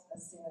walked a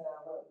similar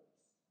road.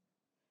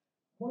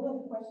 One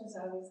of the questions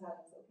I always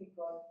had is, okay,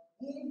 God,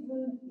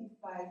 even if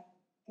I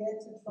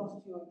get to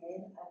trust you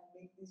again and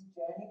make this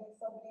journey with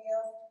somebody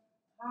else,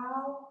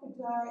 how could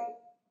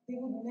they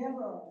would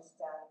never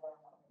understand where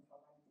I'm coming from.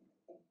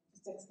 I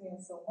just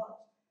experienced so much.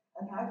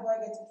 And how do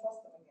I get to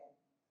trust them again?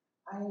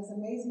 And it was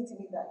amazing to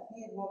me that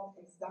he had walked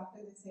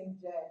exactly the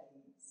same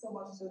journey, so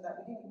much so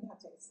that we didn't even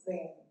have to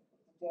explain what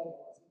the journey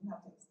was. We didn't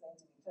have to explain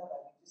to each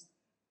other.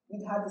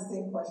 We'd had the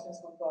same questions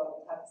with God.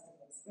 We'd had the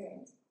same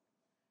experience.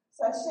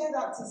 So I share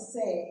that to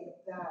say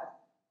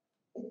that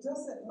it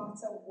doesn't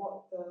matter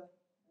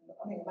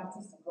it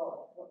matters to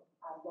God what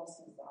our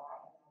losses are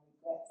and our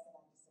regrets and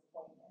our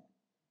disappointment.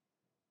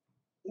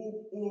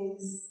 It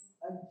is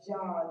a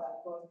jar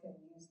that God can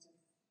use to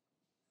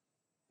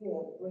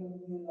bring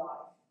new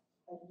life,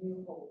 a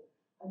new hope,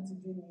 and to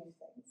do new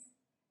things.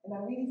 And I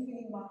really feel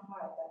in my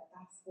heart that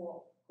that's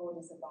what God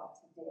is about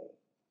today.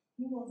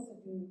 He wants to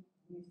do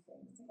new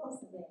things. He wants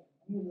to bring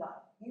new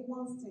life. He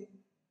wants to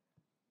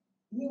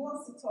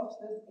touch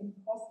those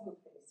impossible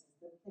places,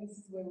 the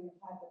places where we've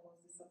had the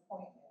most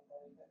disappointment,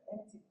 the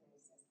empty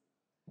places,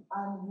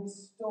 and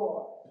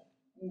restore.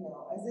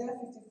 Isaiah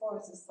 54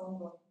 is a song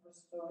of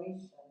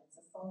restoration. It's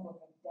a song of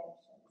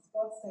redemption. It's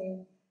God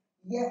saying,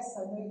 yes,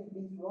 I know you've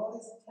been through all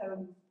these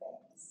terrible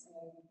things.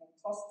 You've been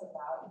tossed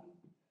about.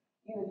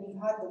 You've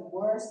had the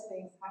worst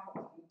things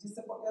happen to you.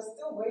 You're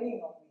still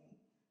waiting on me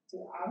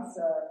to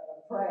answer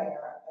a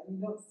prayer, and you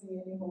don't see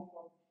any hope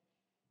of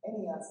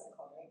any answer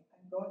coming.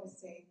 And God is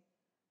saying,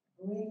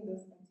 bring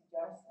those empty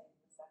jars in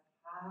because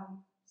I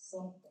have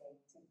something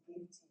to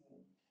give to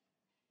you.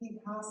 He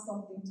has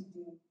something to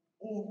do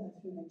in and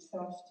through the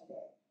church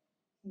today.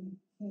 We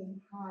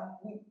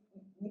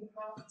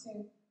have to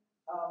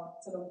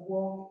sort of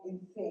walk in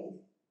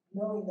faith,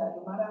 knowing that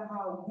no matter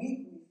how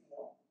weak we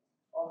feel,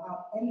 or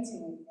how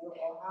empty we feel,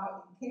 or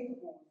how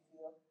incapable we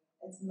feel,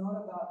 it's not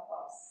about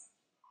us.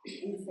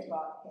 It's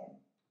about Him.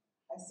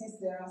 I see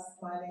Sarah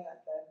smiling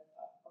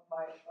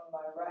on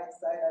my right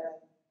side,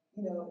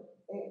 and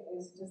it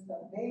is just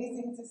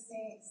amazing to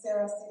see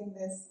Sarah sitting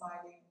there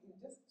smiling.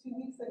 Just 2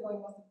 weeks ago,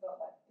 it must have felt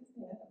like it's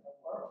the end of the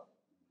world.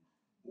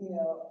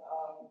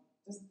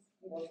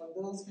 For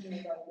those who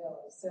may not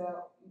know,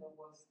 Sarah,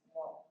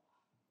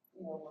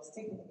 was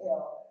taken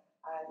ill,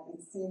 and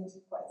it seemed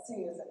quite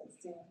serious, and it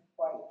seemed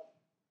quite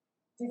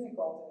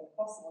difficult and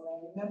impossible. And I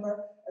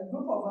remember a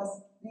group of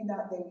us being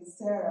out there with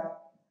Sarah,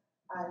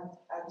 and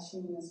she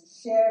was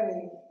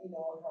sharing,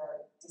 her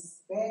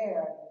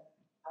despair,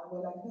 and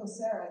we're like, no,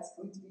 Sarah, it's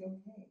going to be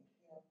okay.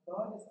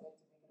 God is going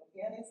to make it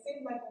okay. And it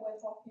seemed like we were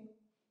talking,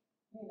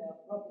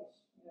 rubbish.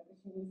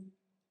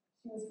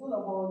 She was full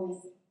of all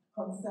these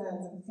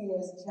concerns and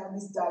fears. She had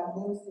this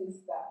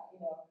diagnosis that,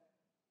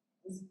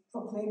 was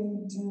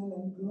proclaiming doom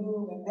and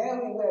gloom. And there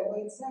we were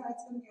going, Sarah,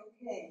 it's going to be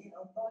okay.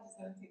 God is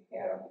going to take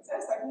care of it.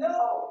 Sarah's like,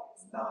 no,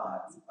 it's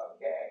not.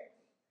 Okay.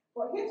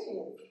 But here she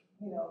is,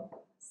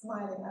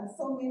 smiling. And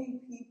so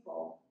many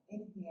people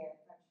in here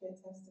have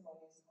shared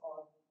testimonies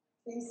of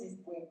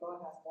places where God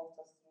has walked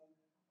us through,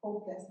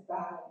 hopeless,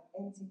 barren,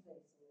 empty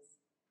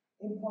places,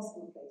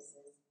 impossible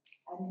places.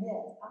 And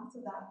yet,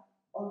 after that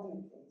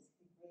ugly place,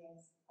 He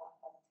brings a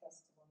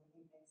testimony.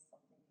 He brings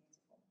something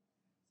beautiful.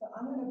 So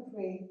I'm going to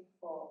pray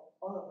for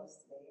all of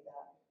us today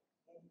that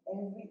in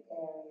every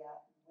area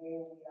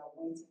where we are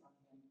waiting on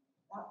Him,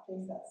 that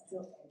place that's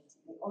still empty,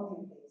 the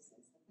ugly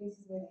places, the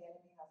places where the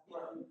enemy has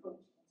brought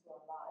reproach into our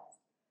lives,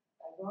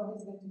 that God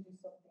is going to do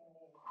something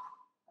new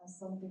and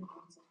something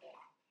beautiful.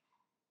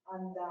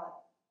 And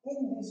that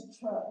in this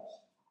church,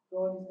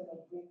 God is going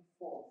to bring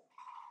forth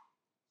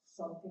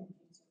something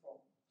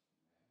beautiful.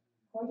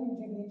 Croydon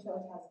Jubilee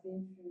Church has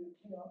been through,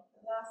 the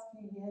last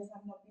few years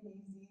have not been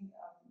easy.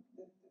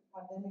 The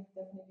pandemic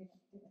definitely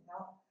didn't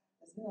help.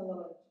 There's been a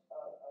lot of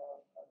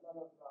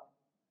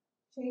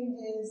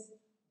changes,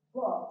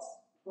 but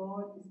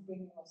God is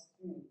bringing us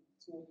through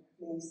to a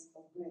place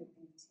of great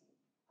beauty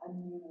and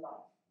new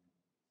life.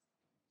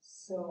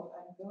 So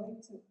I'm going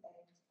to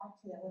end.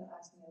 Actually, I'm going to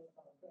ask Neil to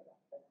come and pray that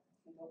prayer,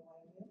 if you don't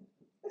mind me.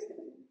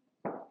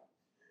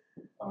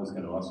 I was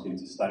going to ask you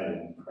to stay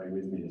and pray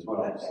with me as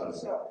well. Okay, So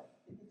sure.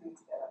 We can do it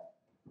together.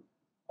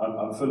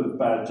 I'm full of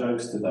bad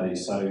jokes today,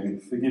 so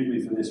forgive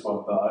me for this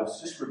one, but I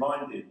was just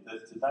reminded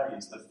that today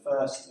is the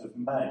 1st of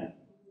May.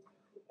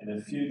 In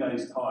a few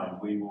days' time,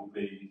 we will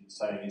be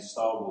saying it's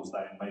Star Wars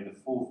Day, and may the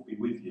 4th be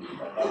with you.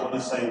 And I want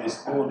to say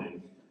this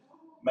morning,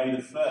 may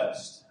the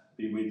 1st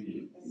be with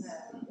you.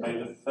 May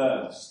the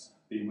 1st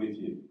be with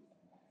you.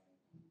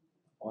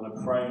 I want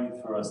to pray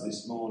for us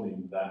this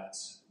morning that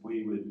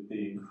we would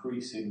be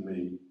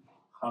increasingly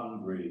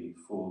hungry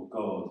for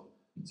God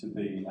to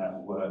be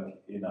at work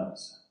in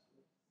us.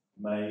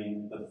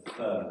 May the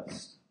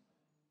 1st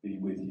be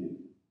with you.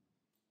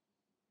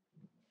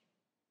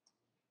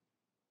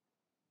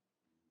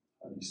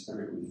 Holy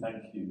Spirit, we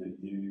thank you that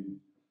you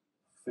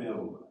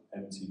fill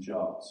empty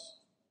jars.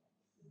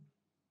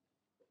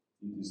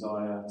 You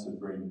desire to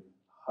bring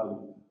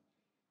hope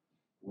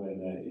where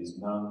there is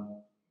none.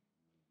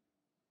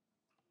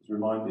 I was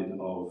reminded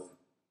of,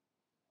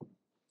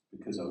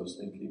 because I was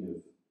thinking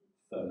of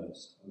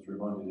thirst, I was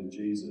reminded of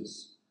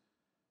Jesus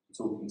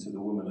talking to the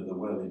woman at the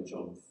well in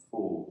John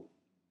 4,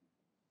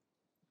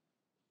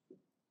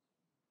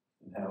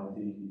 and how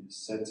he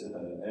said to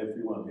her,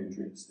 everyone who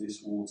drinks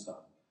this water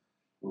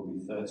will be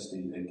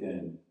thirsty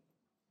again,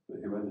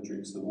 but whoever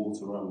drinks the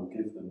water I will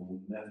give them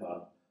will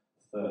never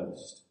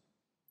thirst.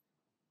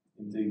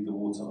 Indeed, the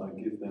water I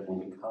give them will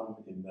become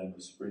in them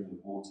a spring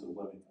of water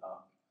welling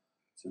up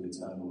to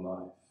eternal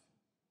life.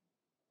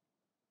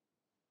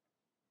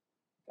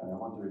 And I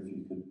wonder if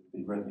you could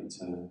be ready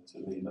to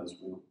lead us.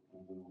 We'll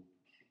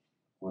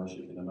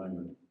worship in a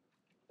moment.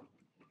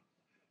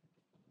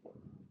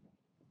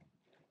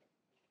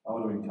 I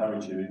want to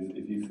encourage you,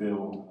 if you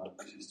feel,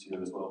 this is to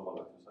you as well,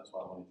 Paula, because that's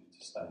why I wanted you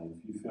to stay.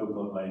 If you feel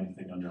God lay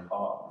anything on your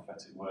heart, a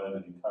prophetic word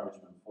and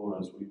encouragement for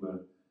us, we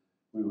were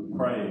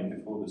praying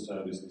before the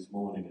service this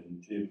morning,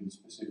 and Jim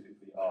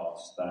specifically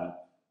asked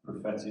that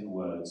prophetic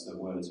words, that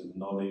words of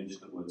knowledge,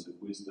 that words of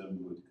wisdom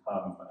would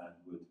come and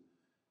would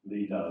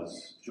lead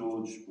us.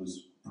 George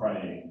was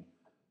praying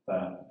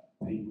that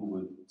people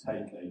would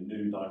take a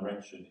new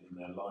direction in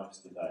their lives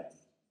today.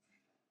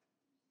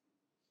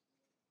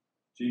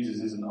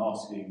 Jesus isn't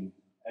asking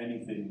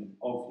anything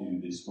of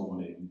you this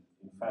morning.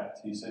 In fact,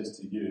 he says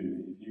to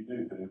you, if you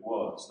knew who it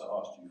was that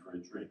asked you for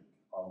a drink,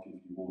 I'll give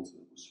you water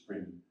that will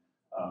spring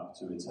up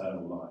to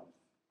eternal life.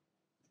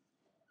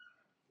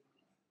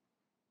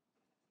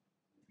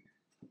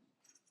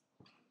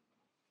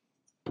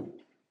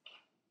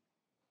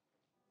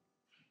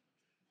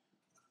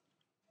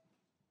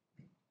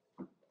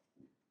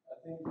 I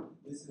think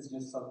this is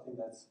just something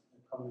that's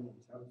coming in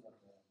terms of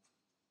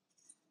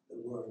the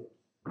word.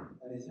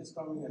 And it's just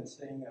coming and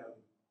saying,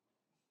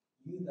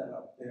 you that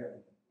are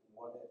bearing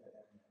whatever,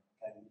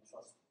 can you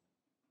trust me?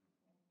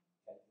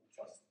 Can you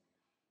trust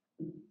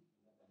me?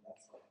 And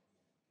that's what I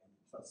mean. Can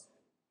you trust me?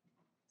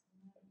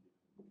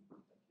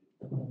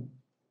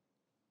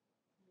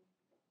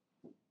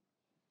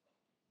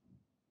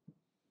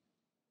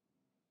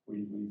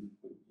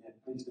 Yeah,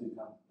 please do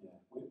come. Yeah,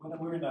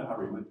 we're in no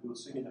hurry. We'll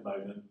sing in a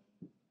moment.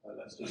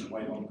 Let's just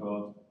wait on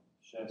God.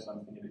 Share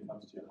something if it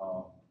comes to your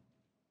heart.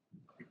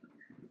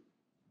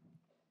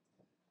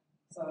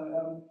 So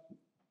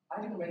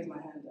I didn't raise my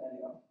hand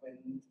earlier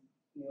when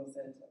Neil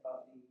said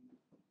about the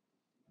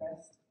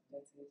depressed,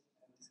 debted,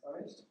 and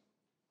discouraged,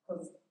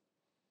 because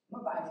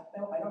not that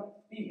I don't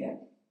feel it.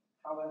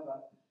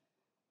 However,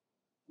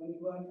 when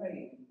you were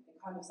praying,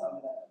 it kind of sounded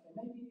like, okay,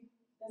 maybe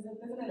there's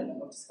an element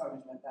of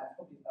discouragement that I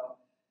probably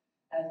felt,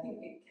 and I think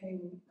it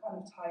came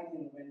kind of tied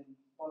in when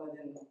Bola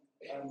then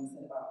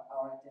said about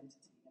our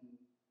identity and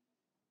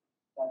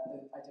that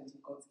the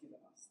identity God's given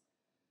us,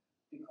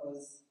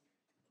 because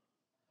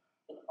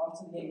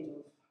after the age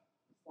of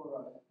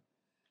 4,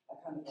 I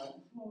kind of like,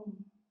 what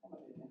am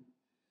I doing?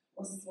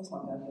 What's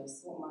my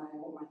purpose? What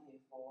am I here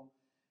for?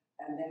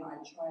 And then I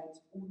tried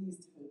all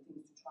these different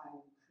things to try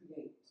and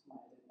create my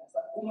identity. It's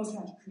like almost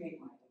trying to create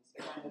my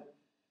identity. Kind of,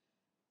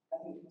 I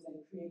think people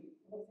say create.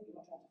 What if you're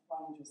not trying to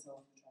find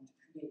yourself, you're trying to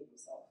create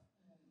yourself?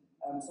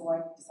 So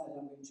I decided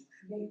I'm going to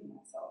create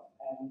myself,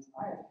 and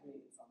I have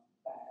created some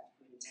bad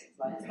creations.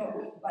 Like it's not,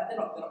 like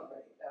they're not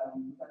great.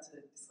 We've had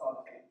to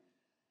discard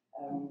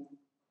them.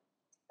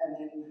 And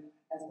then,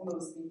 as Bola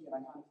was speaking, I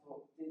kind of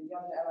thought, the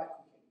other day I like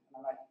cooking, and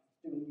I like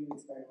doing new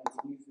experiments,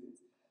 new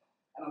foods.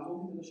 And I was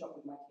walking through the shop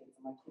with my kids,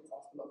 and my kids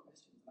asked a lot of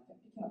questions, and I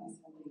kept picking up these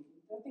different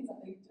things. There are things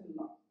that they didn't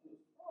know.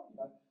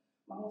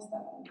 Mum, what's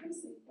that? I'm going to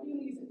see. What are you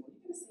going to use it for?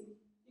 You're going to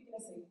see. You're going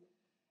to see.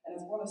 And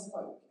as Bola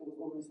spoke, it was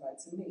almost like,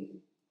 to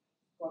me,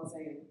 God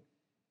saying,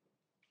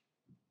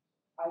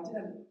 I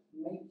didn't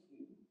make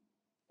you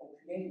or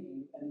create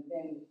you and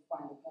then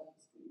find a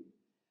purpose for you.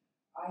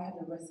 I had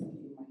a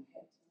recipe in my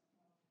head.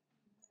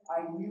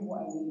 I knew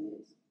what I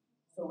needed.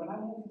 So when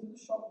I'm walking through the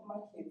shop with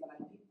my kids and I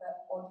pick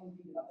that odd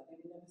ingredient up that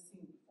they've never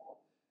seen before,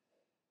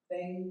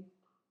 they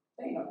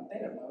don't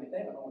know it.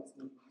 They don't know what it's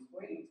going to be used for.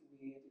 It looks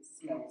weird. It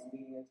smells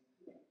weird.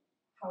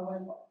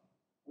 However,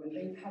 when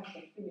they have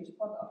the finished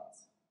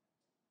product,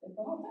 they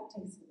go, oh, that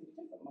tastes a bit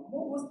different, Mum.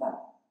 What was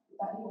that?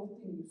 That little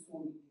thing you saw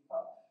me pick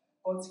up.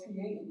 God's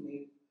created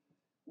me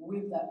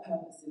with that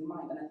purpose in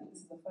mind. And I think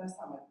this is the first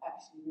time I've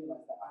actually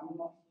realised that I'm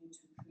not here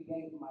to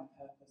create my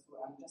purpose,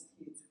 or I'm just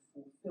here to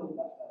fulfill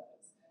that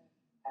purpose.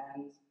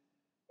 And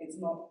it's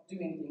not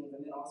doing things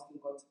and then asking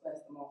God to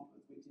bless them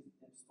afterwards, which is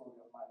the story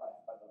of my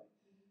life, by the way.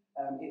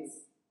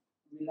 It's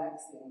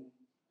relaxing,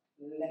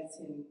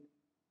 letting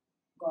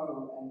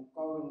go and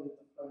going with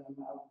the flow no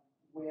matter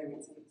where it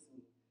takes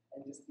me,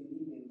 and just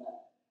believing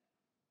that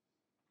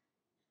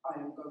I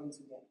am going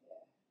to get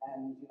there.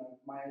 And,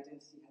 my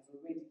identity has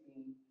already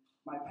been,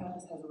 my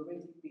purpose has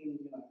already been,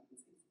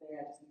 it's there.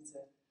 I just need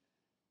to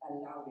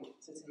allow it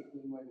to take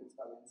me where it's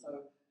going.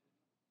 So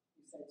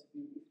you said to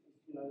me, if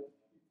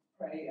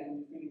pray and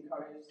you feel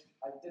encouraged.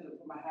 I didn't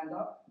put my hand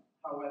up,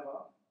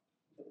 however,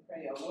 the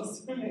prayer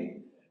was for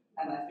me,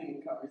 and I feel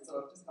encouraged,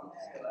 so I've just come to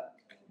share that.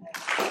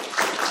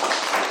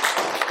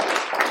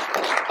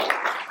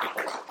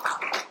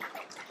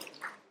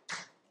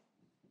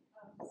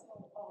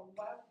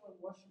 While we're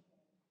worshiping,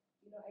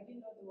 I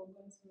didn't know they were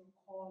going to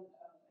call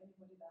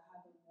anybody that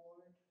had a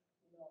word,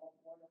 a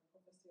word of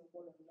prophecy, a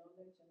word of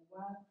knowledge, and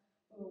while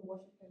we were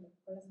worshiping, the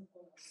presence of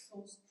God was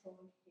so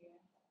strong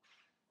here.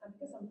 And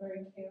because I'm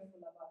very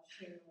careful about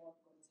sharing what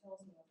God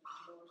tells me of the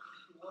Lord,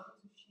 if you want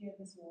me to share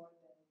this word,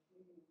 then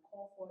maybe you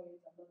call for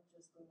it. I'm not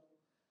just going to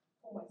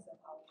pull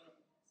myself out there.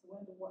 So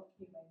when the word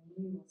came, I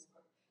knew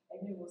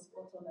it was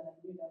spot on, and I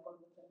knew that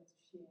God wanted me to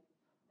share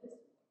this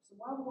word.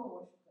 So while we were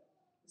worshiping,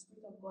 the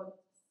Spirit of God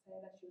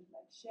said I should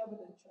share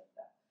with the church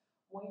that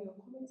when you're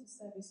coming to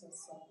service on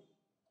Sunday,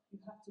 you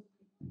have to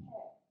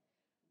prepare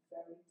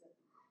very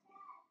deliberately.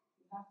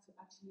 You have to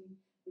actually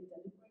be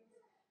deliberate,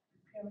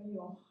 preparing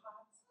your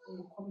heart when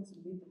you're coming to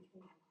meet the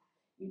King.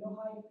 You know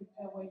how you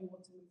prepare when you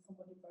want to meet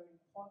somebody very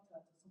important,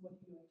 or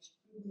somebody you're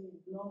extremely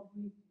in love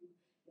with,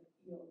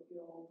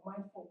 you're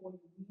mindful of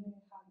what you hear,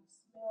 how you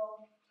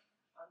smell.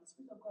 And the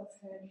Spirit of God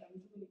said, and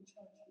usually in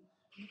church,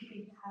 you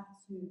really have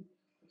to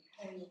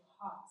prepare your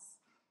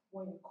hearts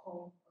when you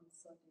come on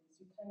Sundays.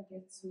 You can't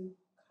get too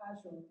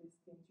casual with these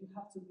things. You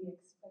have to be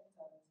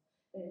expectant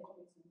that you're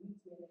coming to meet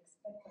me, and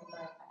expectant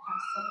that I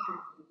have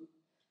something for you.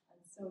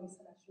 And so he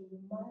said I should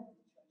remind the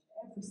church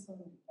every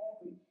Sunday,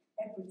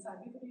 every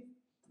time, even if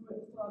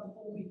throughout the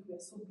whole week we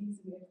are so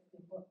busy with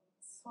everything, but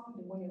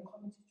Sunday when you're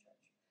coming to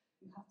church,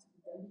 you have to be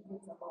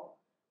deliberate about,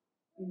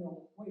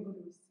 what you're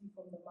going to receive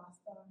from the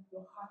Master.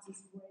 Your heart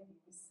is ready,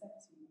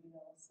 receptive,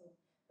 So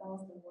that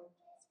was the word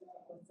the Spirit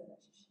of God said I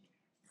should share.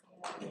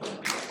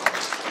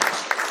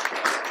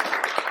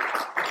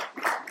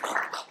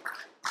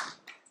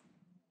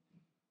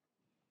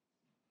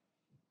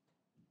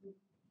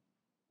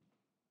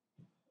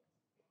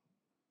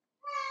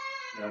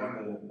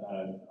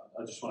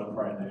 I just want to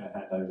pray and then I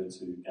hand over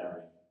to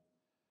Gary.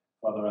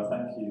 Father, I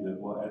thank you that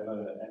whatever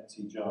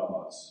empty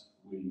jars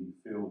we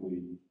feel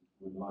we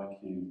would like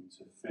you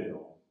to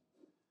fill,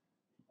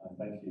 I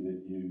thank you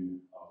that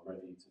you are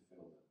ready to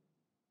fill them.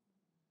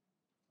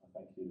 I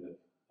thank you that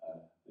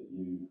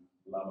you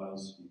love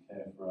us, you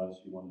care for us,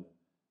 you want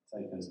to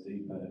take us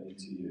deeper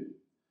into you.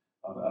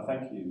 I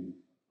thank you,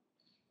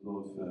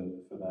 Lord,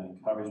 for that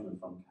encouragement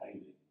from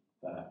Kaylee,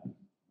 that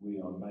we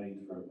are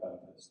made for a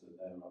purpose, that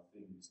there are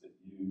things that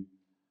you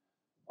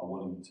are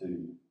wanting to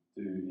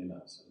do in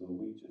us. And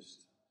Lord, we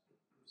just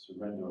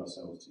surrender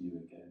ourselves to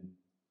you again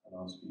and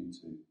ask you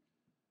to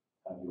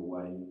have your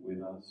way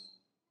with us.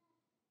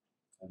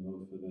 And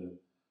Lord, for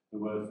the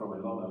word from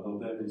Ilona,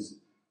 Lord,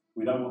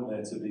 we don't want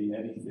there to be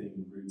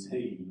anything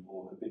routine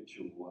or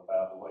habitual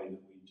about the way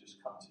that we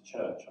just come to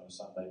church on a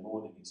Sunday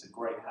morning. It's a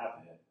great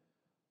habit,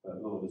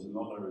 but Lord, as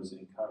Ilona has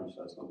encouraged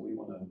us, Lord, we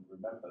want to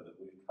remember that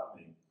we're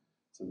coming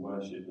to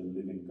worship the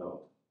living God,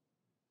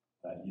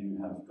 that you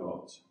have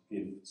got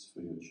gifts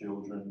for your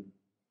children,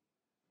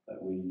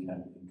 that we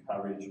can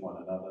encourage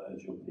one another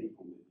as your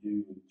people, that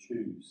you would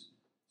choose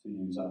to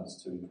use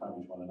us to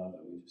encourage one another.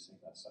 We just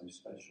think that's so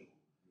special.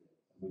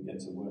 And we get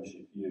to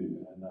worship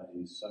you, and that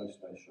is so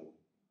special.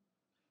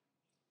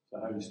 So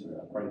Holy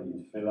Spirit, I pray that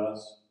you fill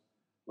us.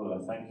 Lord,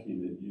 I thank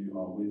you that you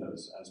are with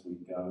us as we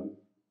go.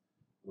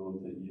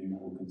 Lord, that you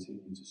will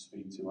continue to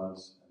speak to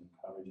us and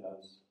encourage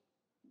us.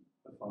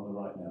 But Father,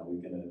 right now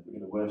we're going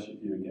to worship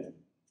you again.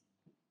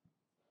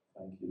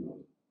 Thank you,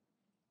 Lord.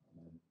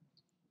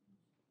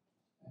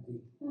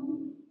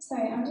 Amen.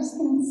 Sorry, I'm just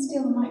going to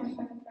steal the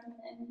microphone for a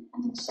minute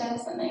and share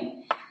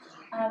something.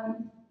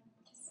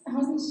 I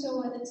wasn't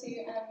sure whether to,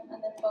 and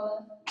then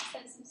Bola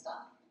said some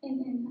stuff in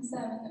her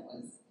sermon that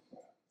was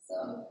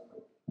sort of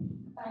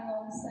bang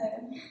on, so I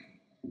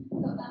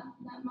thought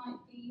that might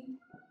be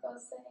God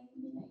saying,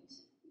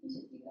 you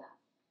should do that.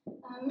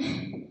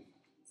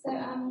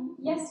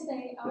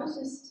 Yesterday I was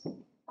just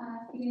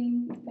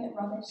feeling a bit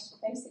rubbish,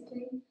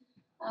 basically.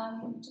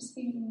 Just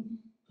feeling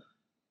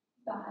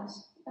bad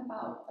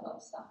about a lot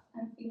of stuff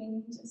and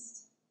feeling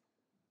just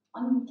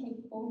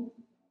incapable.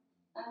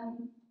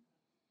 And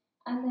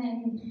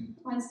then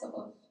I sort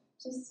of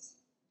just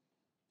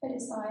put it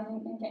aside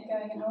and get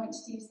going, and I went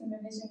to do some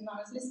revision, and I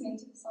was listening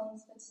to the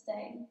songs for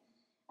today,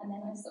 and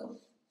then I sort of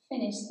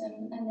finished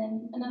them, and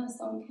then another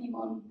song came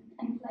on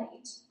and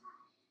played,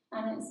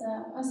 and it's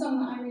a song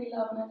that I really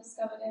love, and I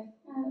discovered it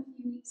a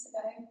few weeks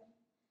ago.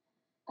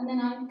 And then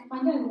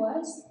I know the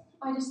words.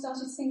 I just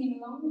started singing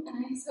along,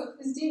 and I sort of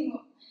was doing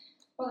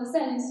what I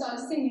said and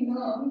started singing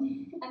along.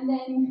 And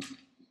then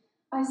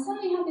I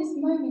suddenly had this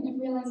moment of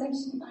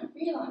realization. I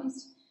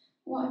realized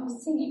what I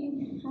was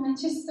singing, and I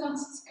just started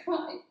to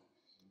cry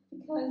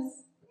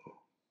because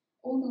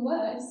all the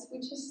words were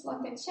just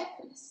like a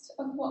checklist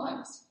of what I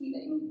was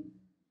feeling.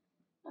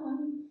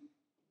 And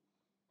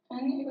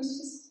it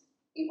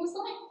was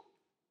like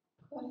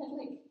God had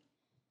like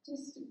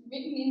just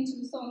written into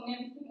the song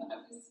everything that I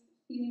was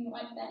feeling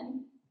right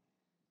then,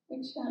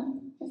 which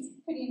was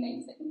pretty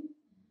amazing.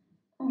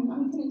 I'm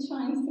going to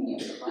try and sing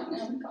it, but right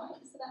now I'm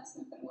crying, so that's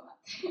not going to work.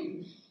 So,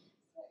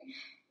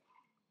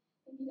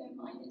 if you don't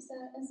mind, it's a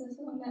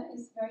song that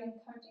is very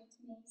encouraging to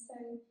me, so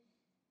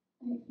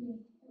hopefully it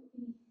will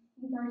be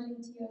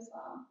encouraging to you as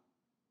well.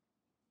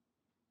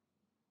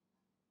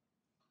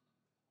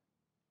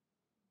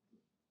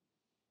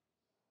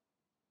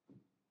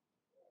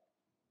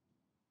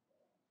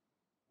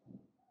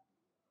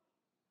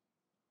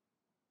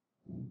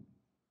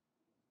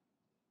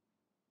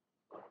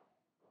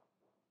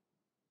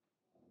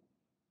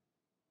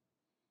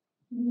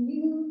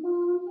 You've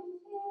owned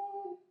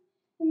your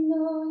fear and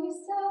all your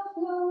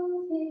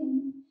self-loathing.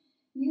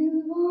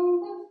 You've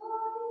owned the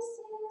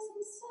voices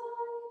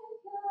inside of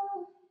your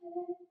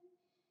head.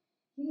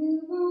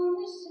 You've owned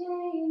the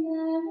shame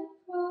and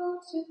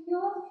reproach of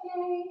your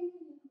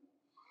failure.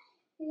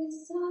 It's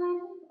time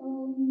to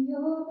own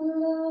your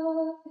belovedness.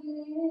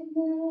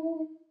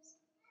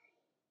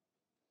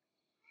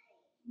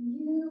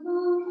 You've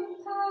owned your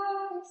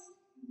past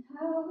and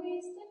how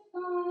it's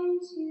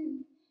defined you.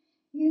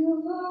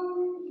 You've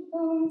owned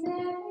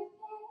everything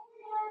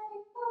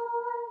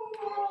everybody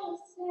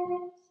else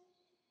says.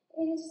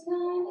 It's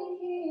time to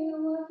hear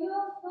what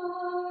your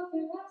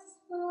Father has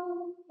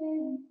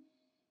spoken.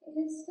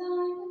 It's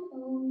time to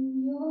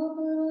own your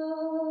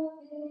belovedness.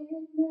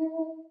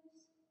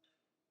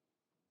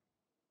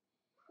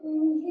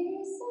 And He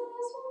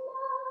says you're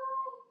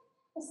mine,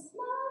 a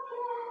small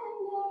hand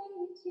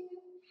made you.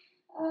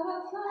 I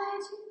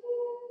find you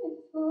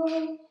beautiful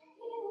in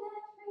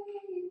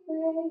every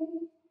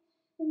way.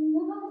 And my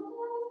love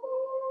for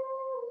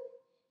you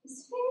is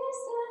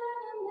fierce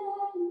and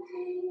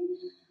unending.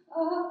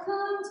 I'll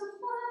come to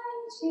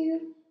find you,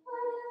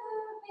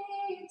 whatever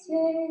it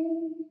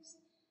takes,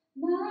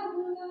 my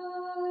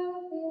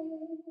beloved.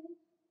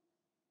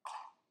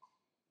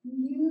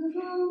 You've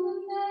owned the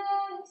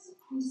mess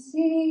you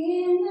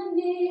see in the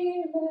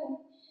mirror.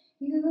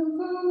 You've owned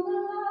the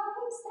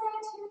lies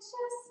that you're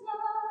just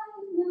not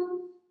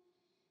enough.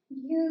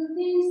 You've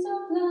been so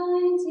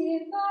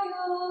blinded by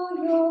all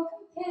your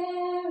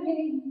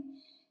comparing.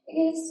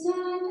 It's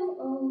time to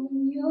own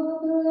your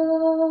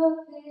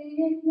belovedness.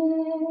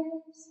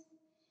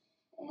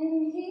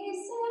 And He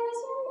says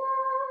you're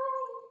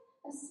mine,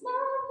 a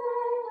small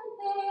man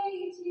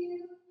made you.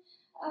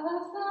 I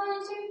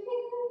find you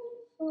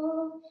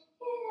beautiful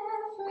in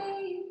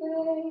every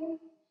way.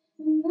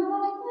 My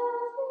love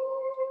for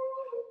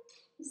you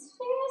is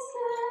fierce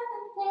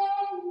and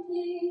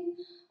unending.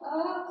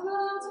 I'll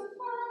come to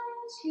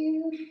find you,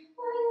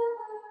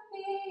 whatever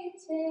it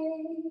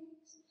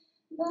takes,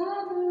 my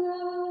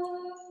beloved.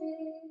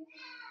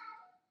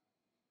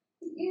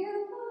 You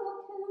are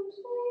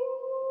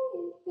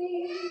completely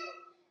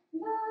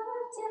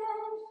loved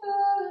and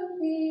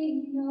fully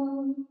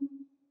known.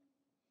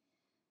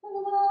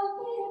 Love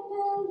it,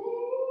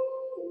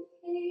 believe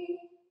He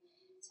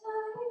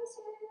died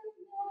to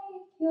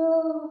make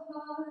your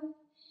heart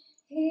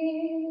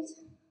His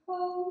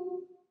home.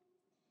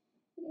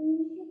 And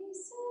He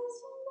says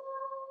you're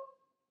mine,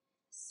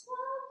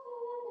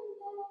 swallowed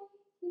and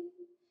make you.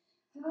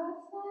 I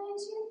find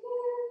you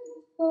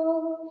beautiful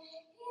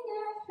in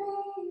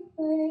every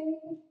way.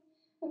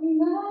 And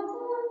my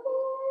love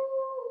for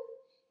you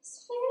is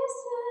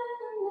fierce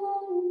and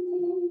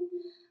unending.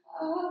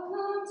 I'll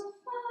come to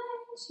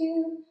find you,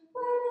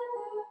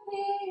 whatever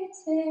it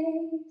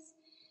takes.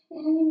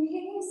 And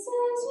He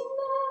says you're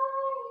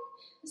mine,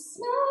 a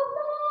small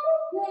man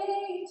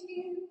made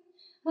you.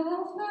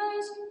 I'll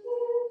find you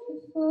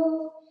beautiful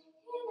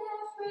in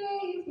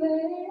every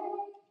way.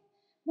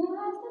 My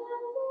love for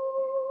you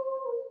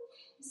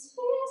is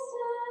fierce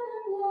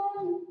and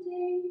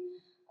unending.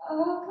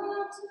 I'll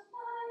come to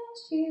find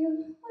you,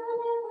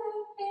 whatever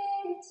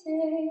it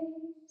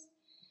takes,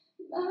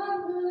 my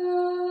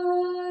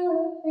beloved.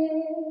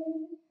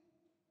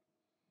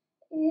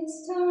 It's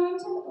time.